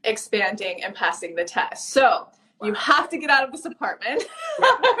 expanding, and passing the test. So you have to get out of this apartment.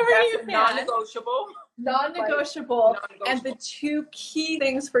 That's non-negotiable. Non-negotiable. And the two key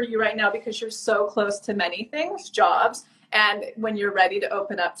things for you right now, because you're so close to many things, jobs, and when you're ready to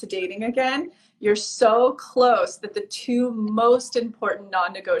open up to dating again, you're so close that the two most important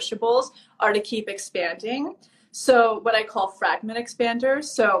non-negotiables are to keep expanding. So what I call fragment expanders.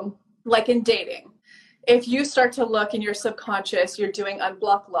 So like in dating, if you start to look in your subconscious, you're doing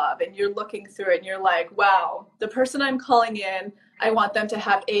unblock love and you're looking through it and you're like, wow, the person I'm calling in, I want them to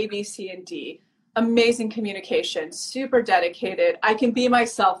have A, B, C, and D. Amazing communication, super dedicated. I can be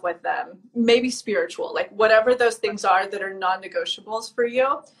myself with them, maybe spiritual, like whatever those things are that are non-negotiables for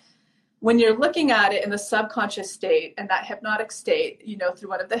you. When you're looking at it in the subconscious state and that hypnotic state, through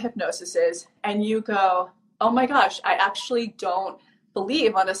one of the hypnosises, and you go, oh my gosh, I actually don't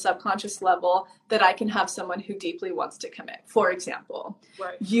believe on a subconscious level that I can have someone who deeply wants to commit, for example.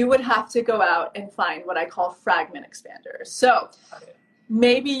 You would have to go out and find what I call fragment expanders. So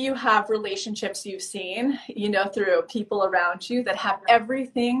maybe you have relationships you've seen, through people around you that have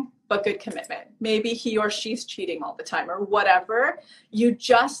everything but good commitment. Maybe he or she's cheating all the time or whatever. You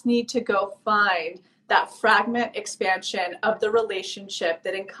just need to go find that fragment expansion of the relationship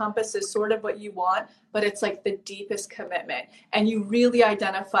that encompasses sort of what you want, but it's like the deepest commitment. And you really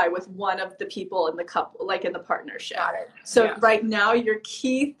identify with one of the people in the couple, like in the partnership. So right now, your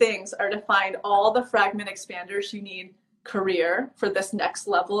key things are to find all the fragment expanders you need: career for this next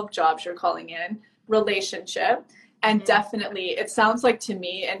level of jobs you're calling in, relationship, And definitely, it sounds like to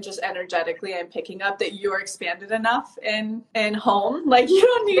me, and just energetically, I'm picking up that you're expanded enough in home. Like, you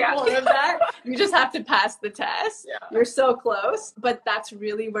don't need more of that. You just have to pass the test. Yeah. You're so close. But that's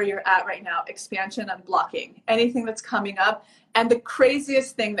really where you're at right now. Expansion, unblocking. Anything that's coming up. And the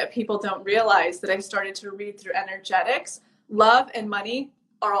craziest thing that people don't realize that I started to read through energetics, love and money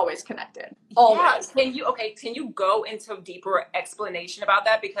are always connected. Always. Yeah. Can you go into a deeper explanation about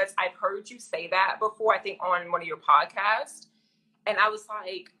that? Because I've heard you say that before, I think on one of your podcasts. And I was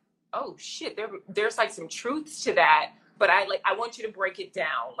like, oh shit, there's like some truths to that. But I want you to break it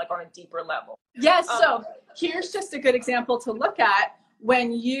down like on a deeper level. Yes. So here's just a good example to look at.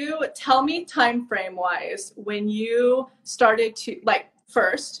 When you tell me time frame wise, when you started to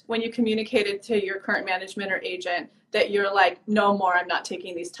first, when you communicated to your current management or agent that you're like, no more, I'm not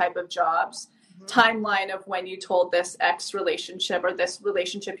taking these type of jobs. Timeline of when you told this ex relationship or this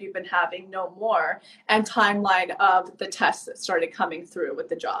relationship you've been having, no more. And timeline of the tests that started coming through with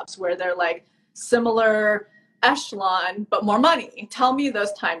the jobs where they're like similar echelon, but more money. Tell me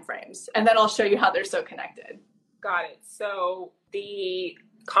those time frames and then I'll show you how they're so connected. Got it. So the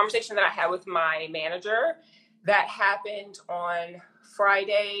conversation that I had with my manager, that happened on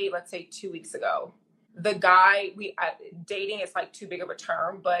Friday, let's say 2 weeks ago. The guy dating is like too big of a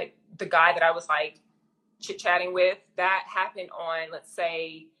term, but the guy that I was like chit-chatting with, that happened on, let's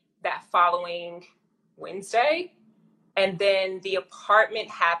say, that following Wednesday. And then the apartment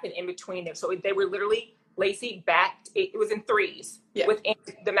happened in between them. So they were literally, Lacey, backed. It was in threes. Yeah. Within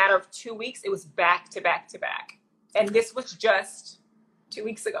the matter of 2 weeks, it was back to back to back. And this was just 2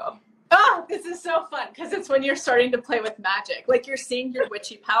 weeks ago. Oh, this is so fun because it's when you're starting to play with magic. Like you're seeing your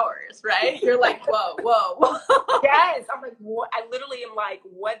witchy powers, right? You're like, whoa, whoa, whoa. Yes. I'm like, what? I literally am like,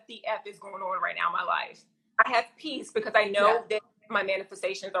 what the F is going on right now in my life? I have peace because I know that my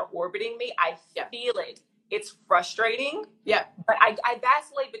manifestations are orbiting me. I feel it. It's frustrating. Yeah. But I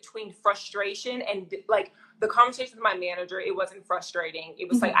vacillate between frustration and like the conversation with my manager. It wasn't frustrating. It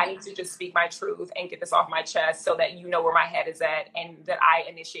was like, I need to just speak my truth and get this off my chest so that you know where my head is at and that I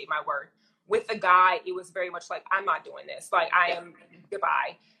initiate my work. With the guy, it was very much like, I'm not doing this. Like I am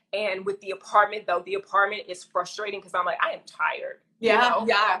goodbye. And with the apartment though, the apartment is frustrating because I'm like, I am tired. Yeah. You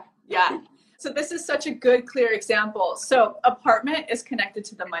know? Yeah. So this is such a good, clear example. So apartment is connected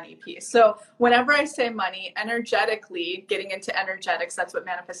to the money piece. So whenever I say money, energetically, getting into energetics, that's what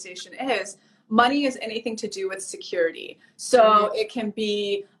manifestation is. Money is anything to do with security. So it can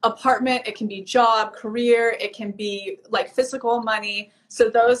be apartment, it can be job, career, it can be like physical money.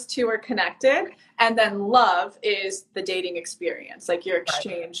 So those two are connected. And then love is the dating experience, like your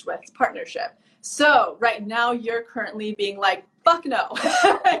exchange with partnership. So right now you're currently being like, fuck no.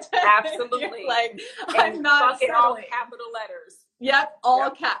 Absolutely. Like, I'm not settling. All capital letters. Yep,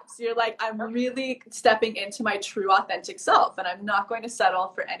 all caps. You're like, I'm really stepping into my true authentic self and I'm not going to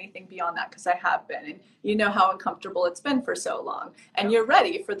settle for anything beyond that because I have been. And you know how uncomfortable it's been for so long. And you're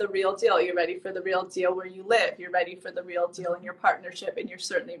ready for the real deal. You're ready for the real deal where you live. You're ready for the real deal in your partnership and you're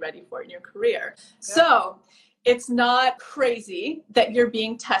certainly ready for it in your career. So it's not crazy that you're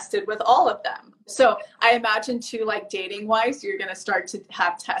being tested with all of them. So I imagine too, like dating wise, you're going to start to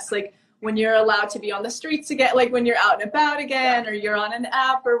have tests. Like when you're allowed to be on the streets again, like when you're out and about again, or you're on an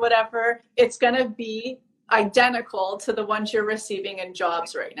app or whatever, it's going to be identical to the ones you're receiving in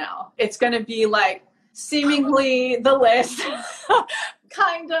jobs right now. It's going to be like seemingly the list,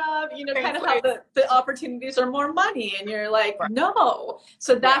 kind of how the opportunities are more money and you're like, no.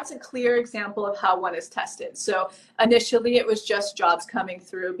 So that's a clear example of how one is tested. So initially it was just jobs coming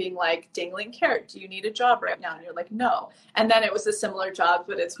through being like, dingling carrot, do you need a job right now? And you're like, no. And then it was a similar job,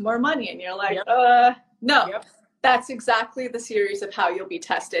 but it's more money. And you're like, no. Yep. That's exactly the series of how you'll be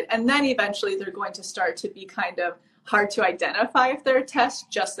tested. And then eventually they're going to start to be kind of hard to identify if they're a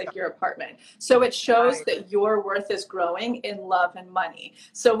test, just like your apartment. So it shows that your worth is growing in love and money.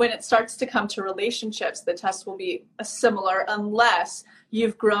 So when it starts to come to relationships, the test will be similar unless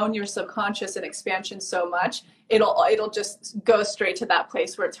you've grown your subconscious and expansion so much, it'll just go straight to that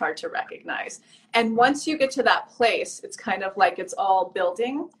place where it's hard to recognize. And once you get to that place, it's kind of like it's all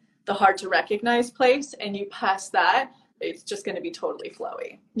building, the hard to recognize place, and you pass that, it's just going to be totally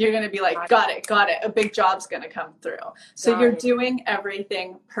flowy. You're going to be like, got it. A big job's going to come through. So you're doing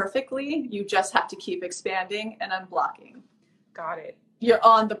everything perfectly. You just have to keep expanding and unblocking. Got it. You're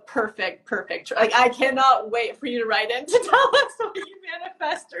on the perfect like, I cannot wait for you to write in to tell us what you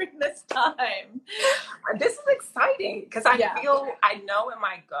manifest during this time. This is exciting because I know in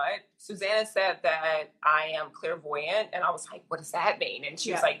my gut, Susanna said that I am clairvoyant, and I was like, what does that mean? And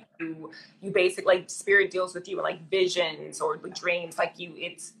she was like, you basically, like, spirit deals with you in like visions or dreams, like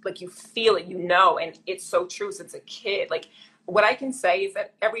it's like you feel it, and it's so true since a kid. Like, what I can say is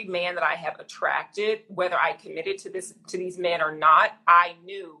that every man that I have attracted, whether I committed to these men or not, I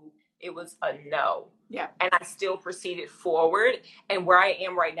knew it was a no. Yeah. And I still proceeded forward. And where I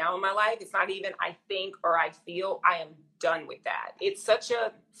am right now in my life, it's not even I think or I feel. I am done with that. It's such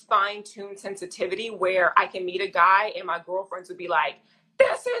a fine-tuned sensitivity where I can meet a guy and my girlfriends would be like,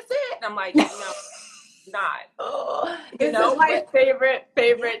 this is it. And I'm like, no, not. Oh, this is my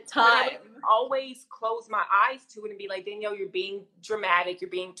favorite time. Always close my eyes to it and be like, Danielle, you're being dramatic. You're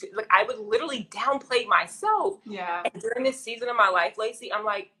being like, I would literally downplay myself. Yeah. And during this season of my life, Lacey, I'm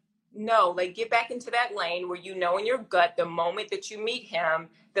like, no, like, get back into that lane where you know in your gut the moment that you meet him,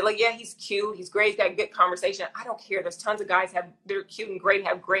 they're like, yeah, he's cute, he's great, he's got good conversation. I don't care. There's tons of guys they're cute and great,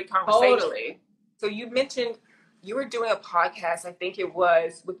 have great conversation. Totally. So you mentioned you were doing a podcast, I think it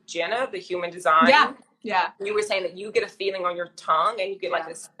was with Jenna, the Human Design. Yeah. You were saying that you get a feeling on your tongue and you get like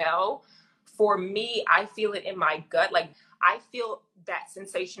a smell. For me, I feel it in my gut. Like, I feel that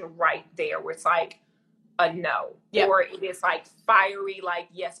sensation right there where it's like a no. Yep. Or it is like fiery, like,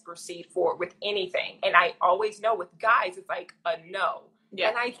 yes, proceed forward with anything. And I always know with guys, it's like a no. Yeah.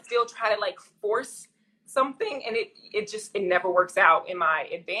 And I still try to like force something, and it never works out in my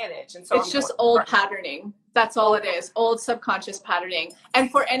advantage. And so it's just old patterning. That's all it is. Old subconscious patterning. And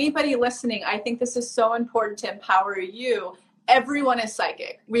for anybody listening, I think this is so important to empower you. Everyone is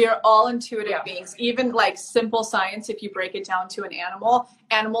psychic. We are all intuitive beings. Even like simple science, if you break it down to an animal,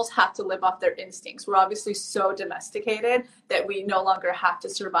 animals have to live off their instincts. We're obviously so domesticated that we no longer have to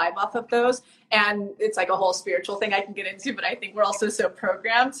survive off of those. And it's like a whole spiritual thing I can get into, but I think we're also so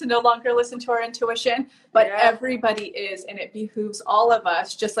programmed to no longer listen to our intuition. But everybody is, and it behooves all of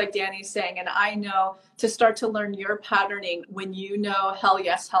us, just like Danny's saying, and I know, to start to learn your patterning when you know hell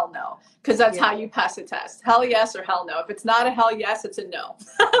yes, hell no. Because that's how you pass a test. Hell yes or hell no. If it's not a hell yes, it's a no.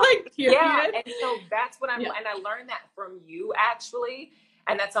 Like, period. Yeah, and so that's what and I learned that from you, actually.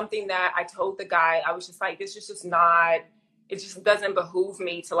 And that's something that I told the guy. I was just like, this is just not, it just doesn't behoove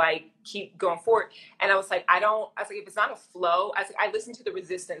me to like keep going forward. And I was like, if it's not a flow, I listen to the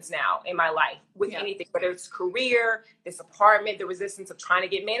resistance now in my life with anything, whether it's career, this apartment, the resistance of trying to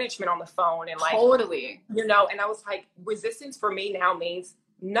get management on the phone and like, totally, and I was like, resistance for me now means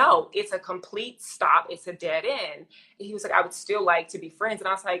no, it's a complete stop. It's a dead end. And he was like, I would still like to be friends. And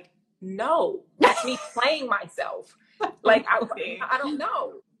I was like, no, that's me playing myself. Like, I don't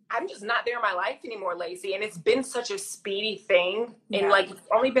know. I'm just not there in my life anymore, Lacey. And it's been such a speedy thing. And like, it's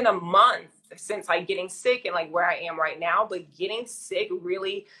only been a month since like getting sick and like where I am right now. But getting sick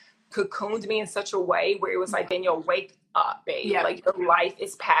really cocooned me in such a way where it was like, then you'll wake up, babe. Yeah. Like, your life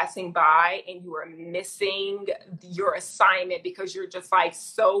is passing by and you are missing your assignment because you're just like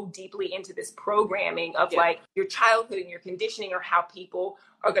so deeply into this programming of like your childhood and your conditioning, or how people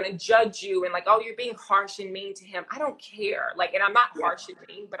are going to judge you and like, oh, you're being harsh and mean to him. I don't care. Like, and I'm not harsh and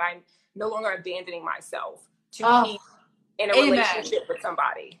mean, but I'm no longer abandoning myself to keep in a relationship with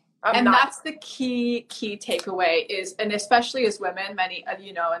somebody. That's the key takeaway is, and especially as women, many,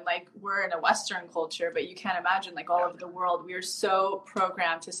 and like, we're in a Western culture, but you can't imagine like all over the world, we are so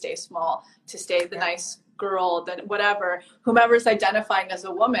programmed to stay small, to stay the nice girl, then whatever, whomever's identifying as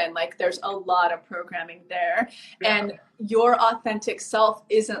a woman, like there's a lot of programming there. And your authentic self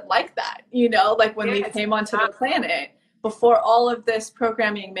isn't like that, like when we came onto the planet. Before all of this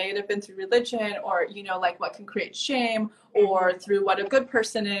programming may have been through religion, or, like what can create shame, or through what a good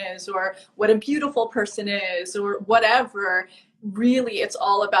person is, or what a beautiful person is, or whatever. Really, it's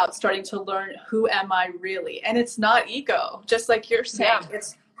all about starting to learn, who am I really? And it's not ego, just like you're saying.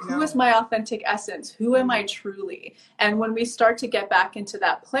 It's who is my authentic essence? Who am I truly? And when we start to get back into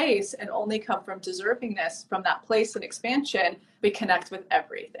that place and only come from deservingness, from that place and expansion, we connect with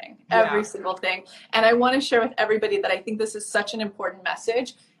everything, every single thing. And I want to share with everybody that I think this is such an important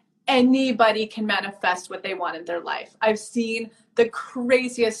message. Anybody can manifest what they want in their life. I've seen the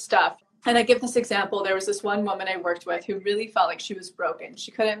craziest stuff. And I give this example. There was this one woman I worked with who really felt like she was broken. She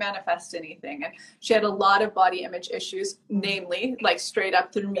couldn't manifest anything. And she had a lot of body image issues, namely like straight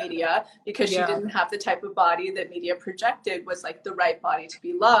up through media, because she didn't have the type of body that media projected was like the right body to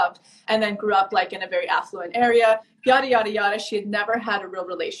be loved. And then grew up like in a very affluent area, yada, yada, yada. She had never had a real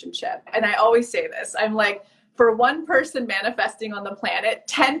relationship. And I always say this, I'm like, for one person manifesting on the planet,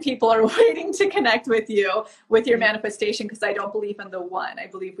 10 people are waiting to connect with you with your manifestation, because I don't believe in the one. I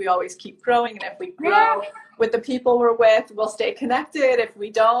believe we always keep growing. And if we grow with the people we're with, we'll stay connected. If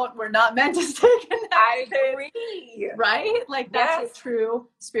we don't, we're not meant to stay connected. I agree. Right? Like that's what true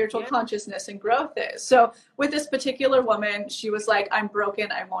spiritual consciousness and growth is. So with this particular woman, she was like, I'm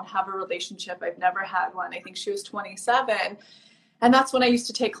broken. I won't have a relationship. I've never had one. I think she was 27. And that's when I used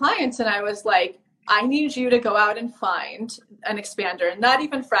to take clients, and I was like, I need you to go out and find an expander, not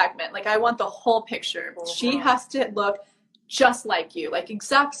even fragment. Like I want the whole picture. She has to look just like you, like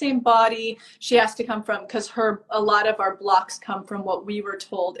exact same body. She has to come from, because a lot of our blocks come from what we were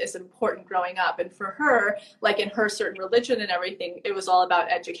told is important growing up. And for her, like in her certain religion and everything, it was all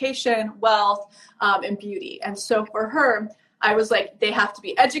about education, wealth, and beauty. And so for her, I was like, they have to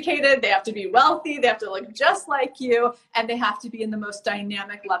be educated, they have to be wealthy, they have to look just like you, and they have to be in the most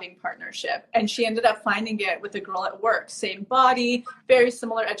dynamic, loving partnership. And she ended up finding it with a girl at work, same body, very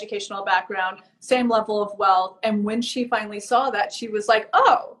similar educational background, same level of wealth. And when she finally saw that, she was like,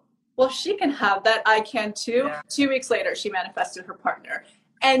 oh, well, she can have that, I can too. Yeah. 2 weeks later, she manifested her partner.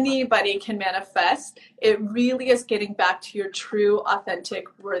 Anybody can manifest. It really is getting back to your true, authentic,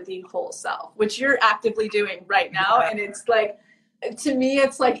 worthy, whole self, which you're actively doing right now. And it's like, to me,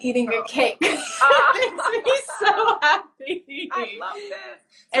 it's like eating a cake. It makes me so happy. I love this.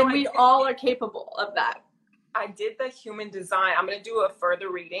 So and we all are capable of that. I did the human design. I'm going to do a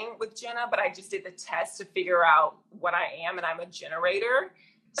further reading with Jenna, but I just did the test to figure out what I am, and I'm a generator.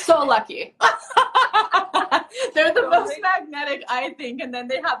 So lucky. They're the most magnetic, I think, and then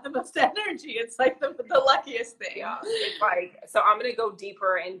they have the most energy. It's like the luckiest thing. Yeah, it's like, so I'm gonna go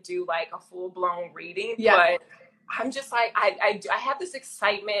deeper and do like a full-blown reading. But I'm just like, I have this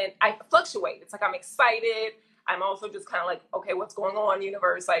excitement. I fluctuate. It's like I'm excited. I'm also just kind of like, okay, what's going on,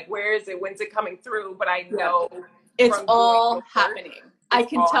 universe? Like, where is it? When's it coming through? But I know it's all happening. I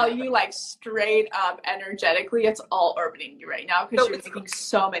can tell you, like, straight up energetically, it's all orbiting you right now, because you're making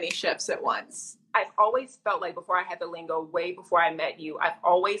so many shifts at once. I've always felt like, before I had the lingo, way before I met you, I've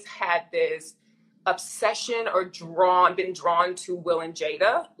always had this obsession or been drawn to Will and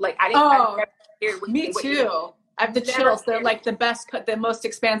Jada. Like, I didn't. Me too. I have the chills. They're like the most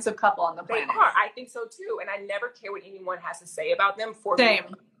expansive couple on the planet. They are. I think so too. And I never care what anyone has to say about them. For me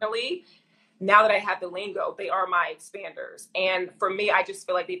personally, now that I have the lingo, they are my expanders. And for me, I just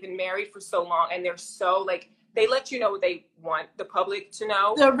feel like they've been married for so long, and they're so like, they let you know what they want the public to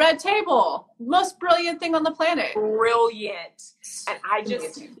know. The red table, most brilliant thing on the planet. Brilliant. And I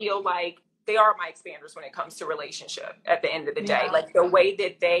just feel like they are my expanders when it comes to relationship at the end of the day. Like the way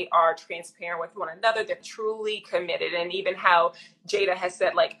that they are transparent with one another, they're truly committed. And even how Jada has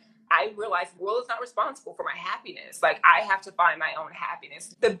said, like, I realize Will is not responsible for my happiness. Like, I have to find my own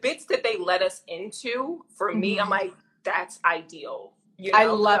happiness. The bits that they let us into, for me, I'm like, that's ideal. You know? I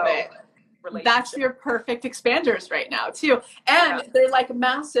love it. That's your perfect expanders right now too. And they're like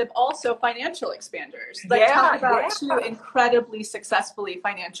massive also financial expanders. Like talk about two incredibly successfully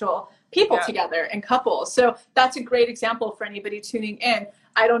financial people together and couples. So that's a great example for anybody tuning in.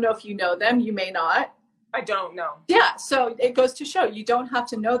 I don't know if you know them, you may not. I don't know. Yeah, so it goes to show you don't have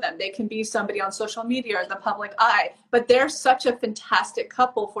to know them. They can be somebody on social media or the public eye, but they're such a fantastic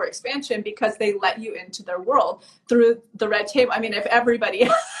couple for expansion because they let you into their world through the red table. I mean, if everybody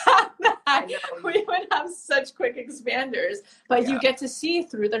had that, we would have such quick expanders, but you get to see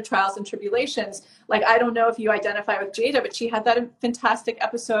through their trials and tribulations. Like, I don't know if you identify with Jada, but she had that fantastic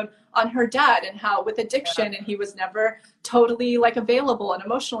episode on her dad and how with addiction and he was never totally like available and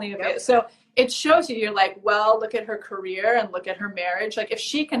emotionally available. So it shows you, you're like, well, look at her career and look at her marriage. Like, if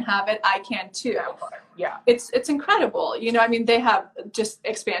she can have it, I can too. Yeah. It's incredible. You know, I mean, they have just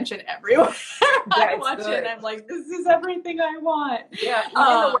expansion everywhere. I watch it and I'm like, this is everything I want. Yeah.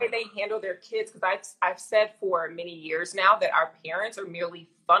 Even the way they handle their kids, because I've said for many years now that our parents are merely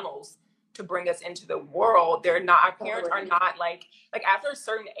funnels to bring us into the world. They're not, our parents are not like after a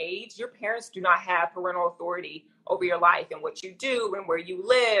certain age, your parents do not have parental authority over your life and what you do and where you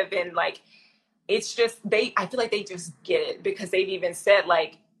live. And like, it's just, I feel like they just get it because they've even said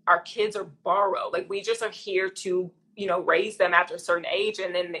like, our kids are borrowed. Like, we just are here to, you know, raise them after a certain age,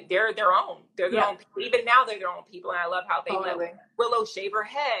 and then they're their own. They're their own people. Even now, they're their own people. And I love how they let Willow shave her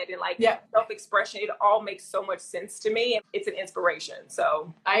head and like self-expression. It all makes so much sense to me. And it's an inspiration.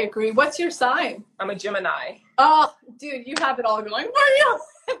 So I agree. What's your sign? I'm a Gemini. Oh, dude, you have it all going for you.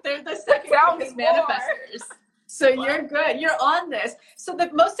 They're the second biggest manifestors. So you're good. You're on this. So the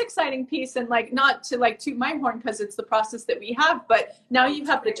most exciting piece, and like not to like toot my horn because it's the process that we have, but now you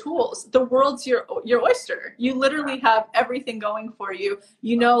have the tools. The world's your oyster. You literally have everything going for you.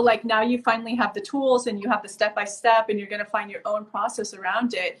 You know, like now you finally have the tools and you have the step by step, and you're going to find your own process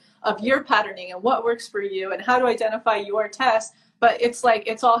around it of your patterning and what works for you and how to identify your test. But it's like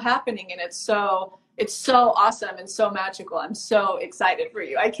it's all happening, and it's so awesome and so magical. I'm so excited for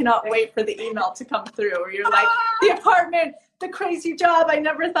you. I cannot wait for the email to come through where you're like, the apartment, the crazy job I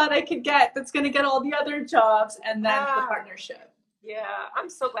never thought I could get that's going to get all the other jobs, and then the partnership. Yeah, I'm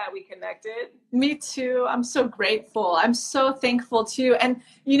so glad we connected. Me too. I'm so grateful. I'm so thankful too. And,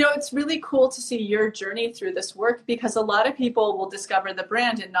 you know, it's really cool to see your journey through this work, because a lot of people will discover the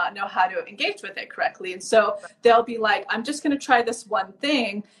brand and not know how to engage with it correctly. And so they'll be like, I'm just going to try this one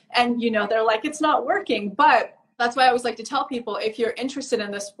thing. And, you know, they're like, it's not working. But that's why I always like to tell people, if you're interested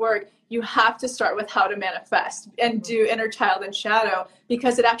in this work, you have to start with how to manifest and do inner child and shadow,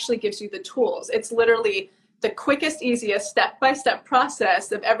 because it actually gives you the tools. It's literally the quickest, easiest step-by-step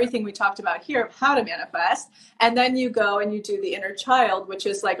process of everything we talked about here of how to manifest. And then you go and you do the inner child, which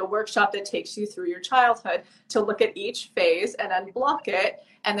is like a workshop that takes you through your childhood to look at each phase and unblock it.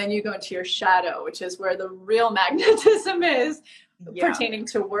 And then you go into your shadow, which is where the real magnetism is, pertaining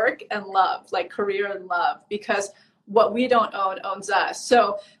to work and love, like career and love, because what we don't own owns us.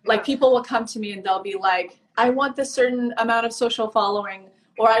 So like people will come to me and they'll be like, I want this certain amount of social following,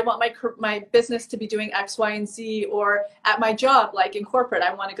 or I want my business to be doing X, Y, and Z, or at my job, like in corporate,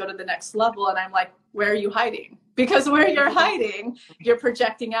 I want to go to the next level. And I'm like, where are you hiding? Because where you're hiding, you're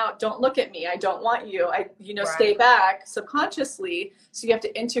projecting out, don't look at me. I don't want you. Stay back subconsciously. So you have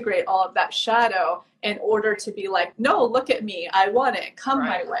to integrate all of that shadow in order to be like, no, look at me. I want it. Come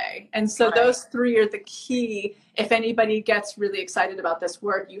my way. And so those three are the key. If anybody gets really excited about this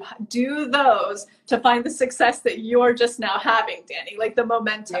work, you do those to find the success that you're just now having, Danny, like the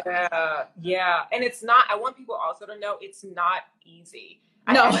momentum. Yeah. And it's not, I want people also to know it's not easy.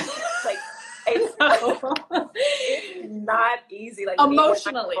 No. It's not easy. Like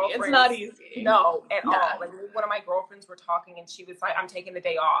emotionally, it's not easy. No, at all. Like one of my girlfriends were talking and she was like, I'm taking the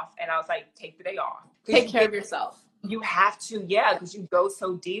day off. And I was like, take the day off. Take care of yourself. You have to, because you go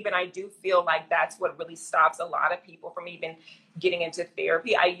so deep. And I do feel like that's what really stops a lot of people from even getting into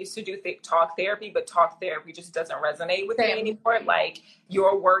therapy. I used to do talk therapy, but talk therapy just doesn't resonate with me anymore. Like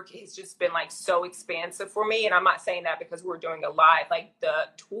your work has just been like so expansive for me. And I'm not saying that because we're doing a live, like the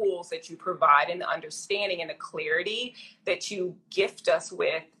tools that you provide and the understanding and the clarity that you gift us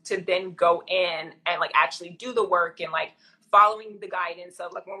with to then go in and like actually do the work and like following the guidance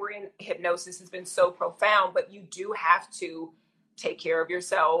of like when we're in hypnosis has been so profound, but you do have to take care of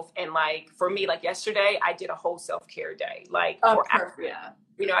yourself. And like for me, like yesterday, I did a whole self-care day. Like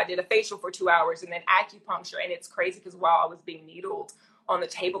I did a facial for 2 hours and then acupuncture. And it's crazy because while I was being needled on the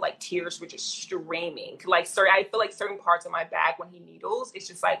table, like tears were just streaming. Like, sorry, I feel like certain parts of my back when he needles, it's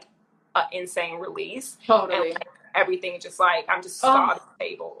just like an insane release. Totally. And, like, everything is just like, I'm just on the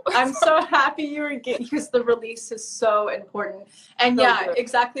table. I'm so happy you were getting, because the release is so important. And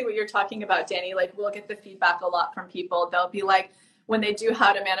exactly what you're talking about, Danny. Like we'll get the feedback a lot from people. They'll be like, when they do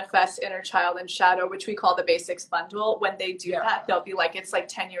how to manifest inner child and shadow, which we call the basics bundle, when they do that, they'll be like, it's like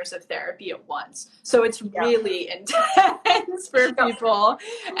 10 years of therapy at once. So it's really intense for people.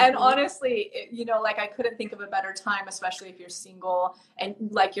 And honestly, like I couldn't think of a better time, especially if you're single and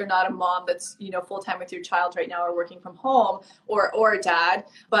like you're not a mom that's, full-time with your child right now or working from home or a dad,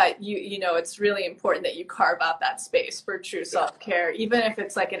 but it's really important that you carve out that space for true self-care, even if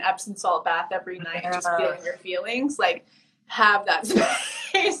it's like an Epsom salt bath every night, just feeling your feelings, like have that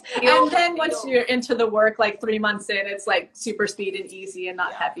space. And then once you're into the work, like 3 months in, it's like super speed and easy and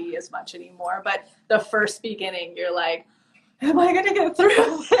not heavy as much anymore. But the first beginning, you're like, am I going to get through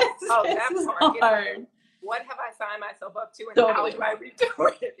this? This is hard. What have I signed myself up to, and how do I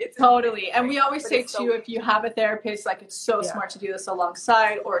redo it? It's totally. And we always say too, if you have a therapist, like it's so smart to do this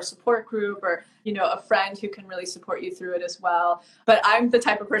alongside, or a support group, or a friend who can really support you through it as well. But I'm the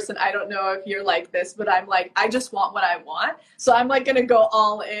type of person, I don't know if you're like this, but I'm like, I just want what I want. So I'm like going to go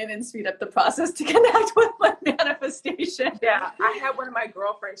all in and speed up the process to connect with my manifestation. Yeah. I had one of my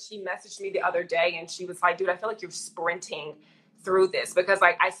girlfriends, she messaged me the other day and she was like, dude, I feel like you're sprinting through this, because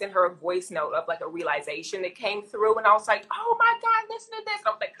like I sent her a voice note of like a realization that came through, and I was like, oh my God, listen to this. And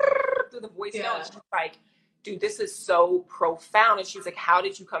I was like, through the voice note, and she's like, dude, this is so profound. And she's like, how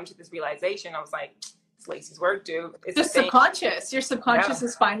did you come to this realization? I was like, it's Lacey's work, dude. It's the subconscious. Your subconscious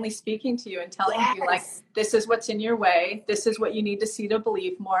is finally speaking to you and telling you like, this is what's in your way. This is what you need to see to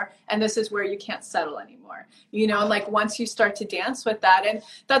believe more. And this is where you can't settle anymore. And like once you start to dance with that, and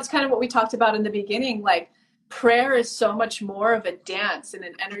that's kind of what we talked about in the beginning, like prayer is so much more of a dance and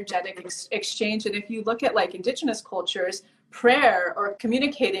an energetic exchange. And if you look at like indigenous cultures, prayer or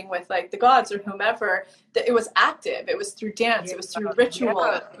communicating with like the gods or whomever, that it was active, it was through dance, it was through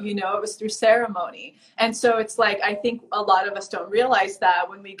ritual, you know, it was through ceremony. And so it's like, I think a lot of us don't realize that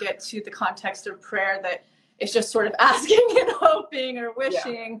when we get to the context of prayer, that it's just sort of asking and hoping or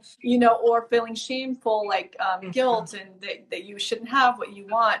wishing, you know, or feeling shameful, like guilt, and that you shouldn't have what you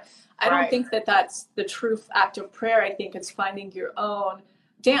want. I don't think that that's the true act of prayer. I think it's finding your own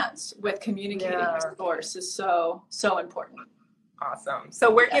dance with communicating with source is so important. Awesome.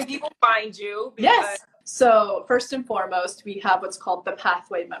 So where can people find you? Yes. So first and foremost, we have what's called the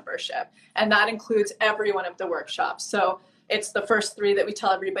Pathway membership, and that includes every one of the workshops. So it's the first 3 that we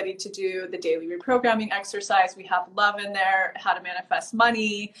tell everybody to do, the daily reprogramming exercise. We have love in there, how to manifest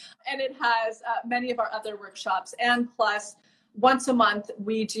money, and it has many of our other workshops. And plus, once a month,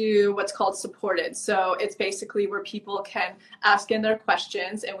 we do what's called supported. So it's basically where people can ask in their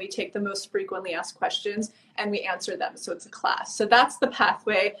questions, and we take the most frequently asked questions and we answer them. So it's a class. So that's the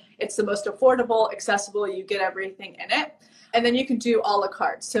Pathway. It's the most affordable, accessible. You get everything in it. And then you can do a la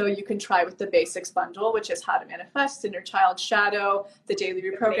carte. So you can try with the basics bundle, which is how to manifest in your child's shadow, the daily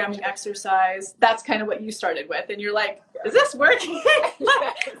reprogramming exercise. That's kind of what you started with. And you're like, is this working? I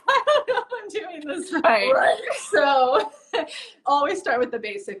don't know if I'm doing this right. So always start with the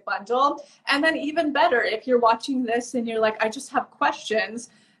basic bundle. And then even better, if you're watching this and you're like, I just have questions.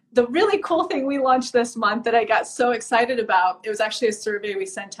 The really cool thing we launched this month that I got so excited about, it was actually a survey we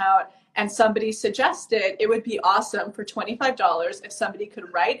sent out, and somebody suggested it would be awesome for $25 if somebody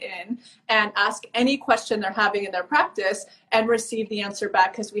could write in and ask any question they're having in their practice and receive the answer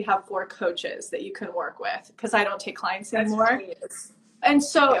back, because we have 4 coaches that you can work with, because I don't take clients anymore. And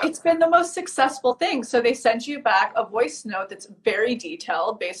so it's been the most successful thing. So they send you back a voice note that's very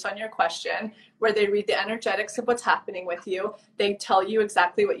detailed based on your question, where they read the energetics of what's happening with you. They tell you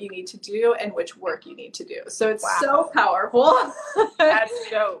exactly what you need to do and which work you need to do. So it's so powerful. That's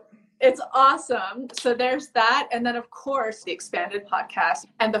dope. It's awesome. So there's that. And then, of course, the expanded podcast.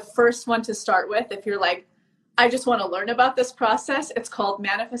 And the first one to start with, if you're like, I just want to learn about this process, it's called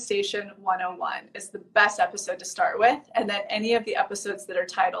Manifestation 101. It's the best episode to start with. And then any of the episodes that are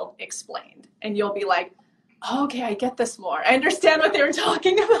titled Explained. And you'll be like, oh, okay, I get this more. I understand what they were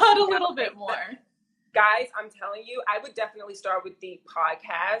talking about a little bit more. Guys, I'm telling you, I would definitely start with the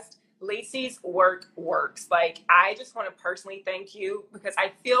podcast. Lacey's work works. Like, I just want to personally thank you, because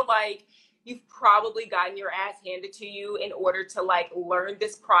I feel like you've probably gotten your ass handed to you in order to like learn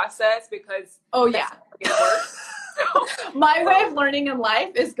this process, because it works. My way of learning in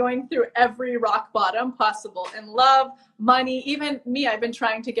life is going through every rock bottom possible in love, money, even me. I've been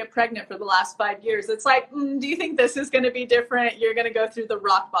trying to get pregnant for the last 5 years. It's like, do you think this is going to be different? You're going to go through the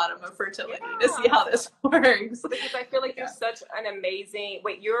rock bottom of fertility to see how this works. Because I feel like you're such an amazing,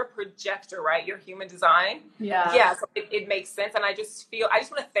 you're a projector, right? You're human design. Yeah. So it makes sense. And I just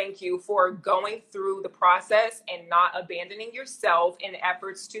want to thank you for going through the process and not abandoning yourself in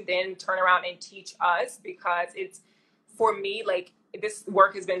efforts to then turn around and teach us, because it's, for me, like, this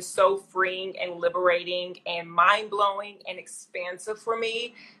work has been so freeing and liberating and mind-blowing and expansive for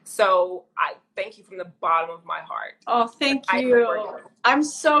me. So I thank you from the bottom of my heart. Oh, thank you. I'm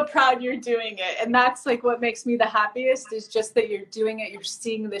so proud you're doing it. And that's like what makes me the happiest, is just that you're doing it, you're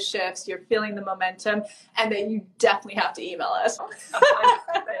seeing the shifts, you're feeling the momentum, and that you definitely have to email us.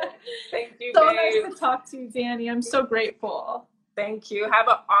 Thank you, so babe. Nice to talk to you, Danny. I'm so grateful. Thank you. Have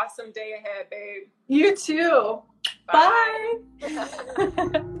an awesome day ahead, babe. You too. Bye.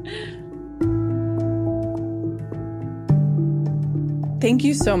 Thank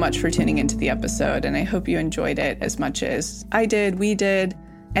you so much for tuning into the episode, and I hope you enjoyed it as much as I did, we did.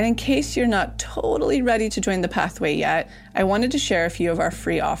 And in case you're not totally ready to join the Pathway yet, I wanted to share a few of our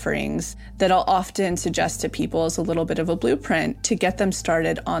free offerings that I'll often suggest to people as a little bit of a blueprint to get them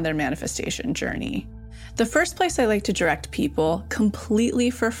started on their manifestation journey. The first place I like to direct people completely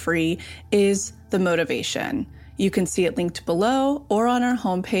for free is the motivation. You can see it linked below or on our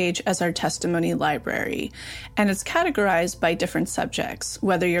homepage as our testimony library. And it's categorized by different subjects,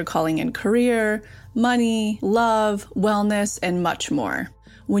 whether you're calling in career, money, love, wellness, and much more.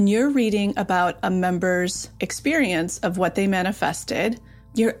 When you're reading about a member's experience of what they manifested,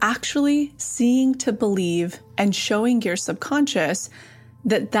 you're actually seeing to believe and showing your subconscious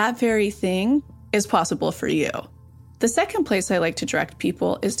that that very thing is possible for you. The second place I like to direct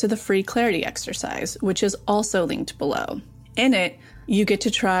people is to the free clarity exercise, which is also linked below. In it, you get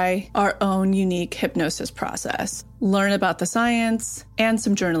to try our own unique hypnosis process, learn about the science, and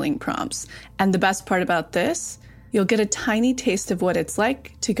some journaling prompts. And the best part about this, you'll get a tiny taste of what it's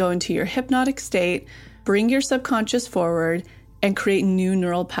like to go into your hypnotic state bring your subconscious forward, and create new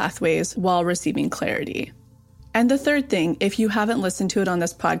neural pathways while receiving clarity. And the third thing, if you haven't listened to it on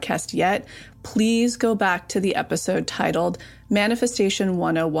this podcast yet, please go back to the episode titled Manifestation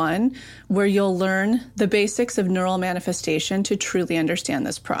 101, where you'll learn the basics of neural manifestation to truly understand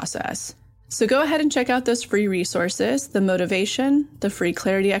this process. So go ahead and check out those free resources, the motivation, the free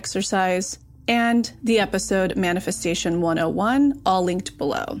clarity exercise, and the episode Manifestation 101, all linked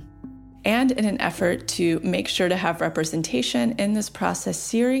below. And in an effort to make sure to have representation in this process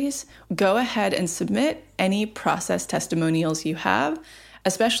series, go ahead and submit any process testimonials you have,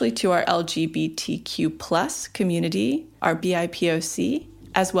 especially to our LGBTQ plus community, our BIPOC,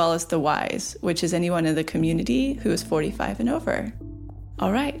 as well as the WISE, which is anyone in the community who is 45 and over.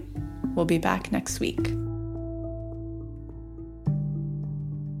 All right, we'll be back next week.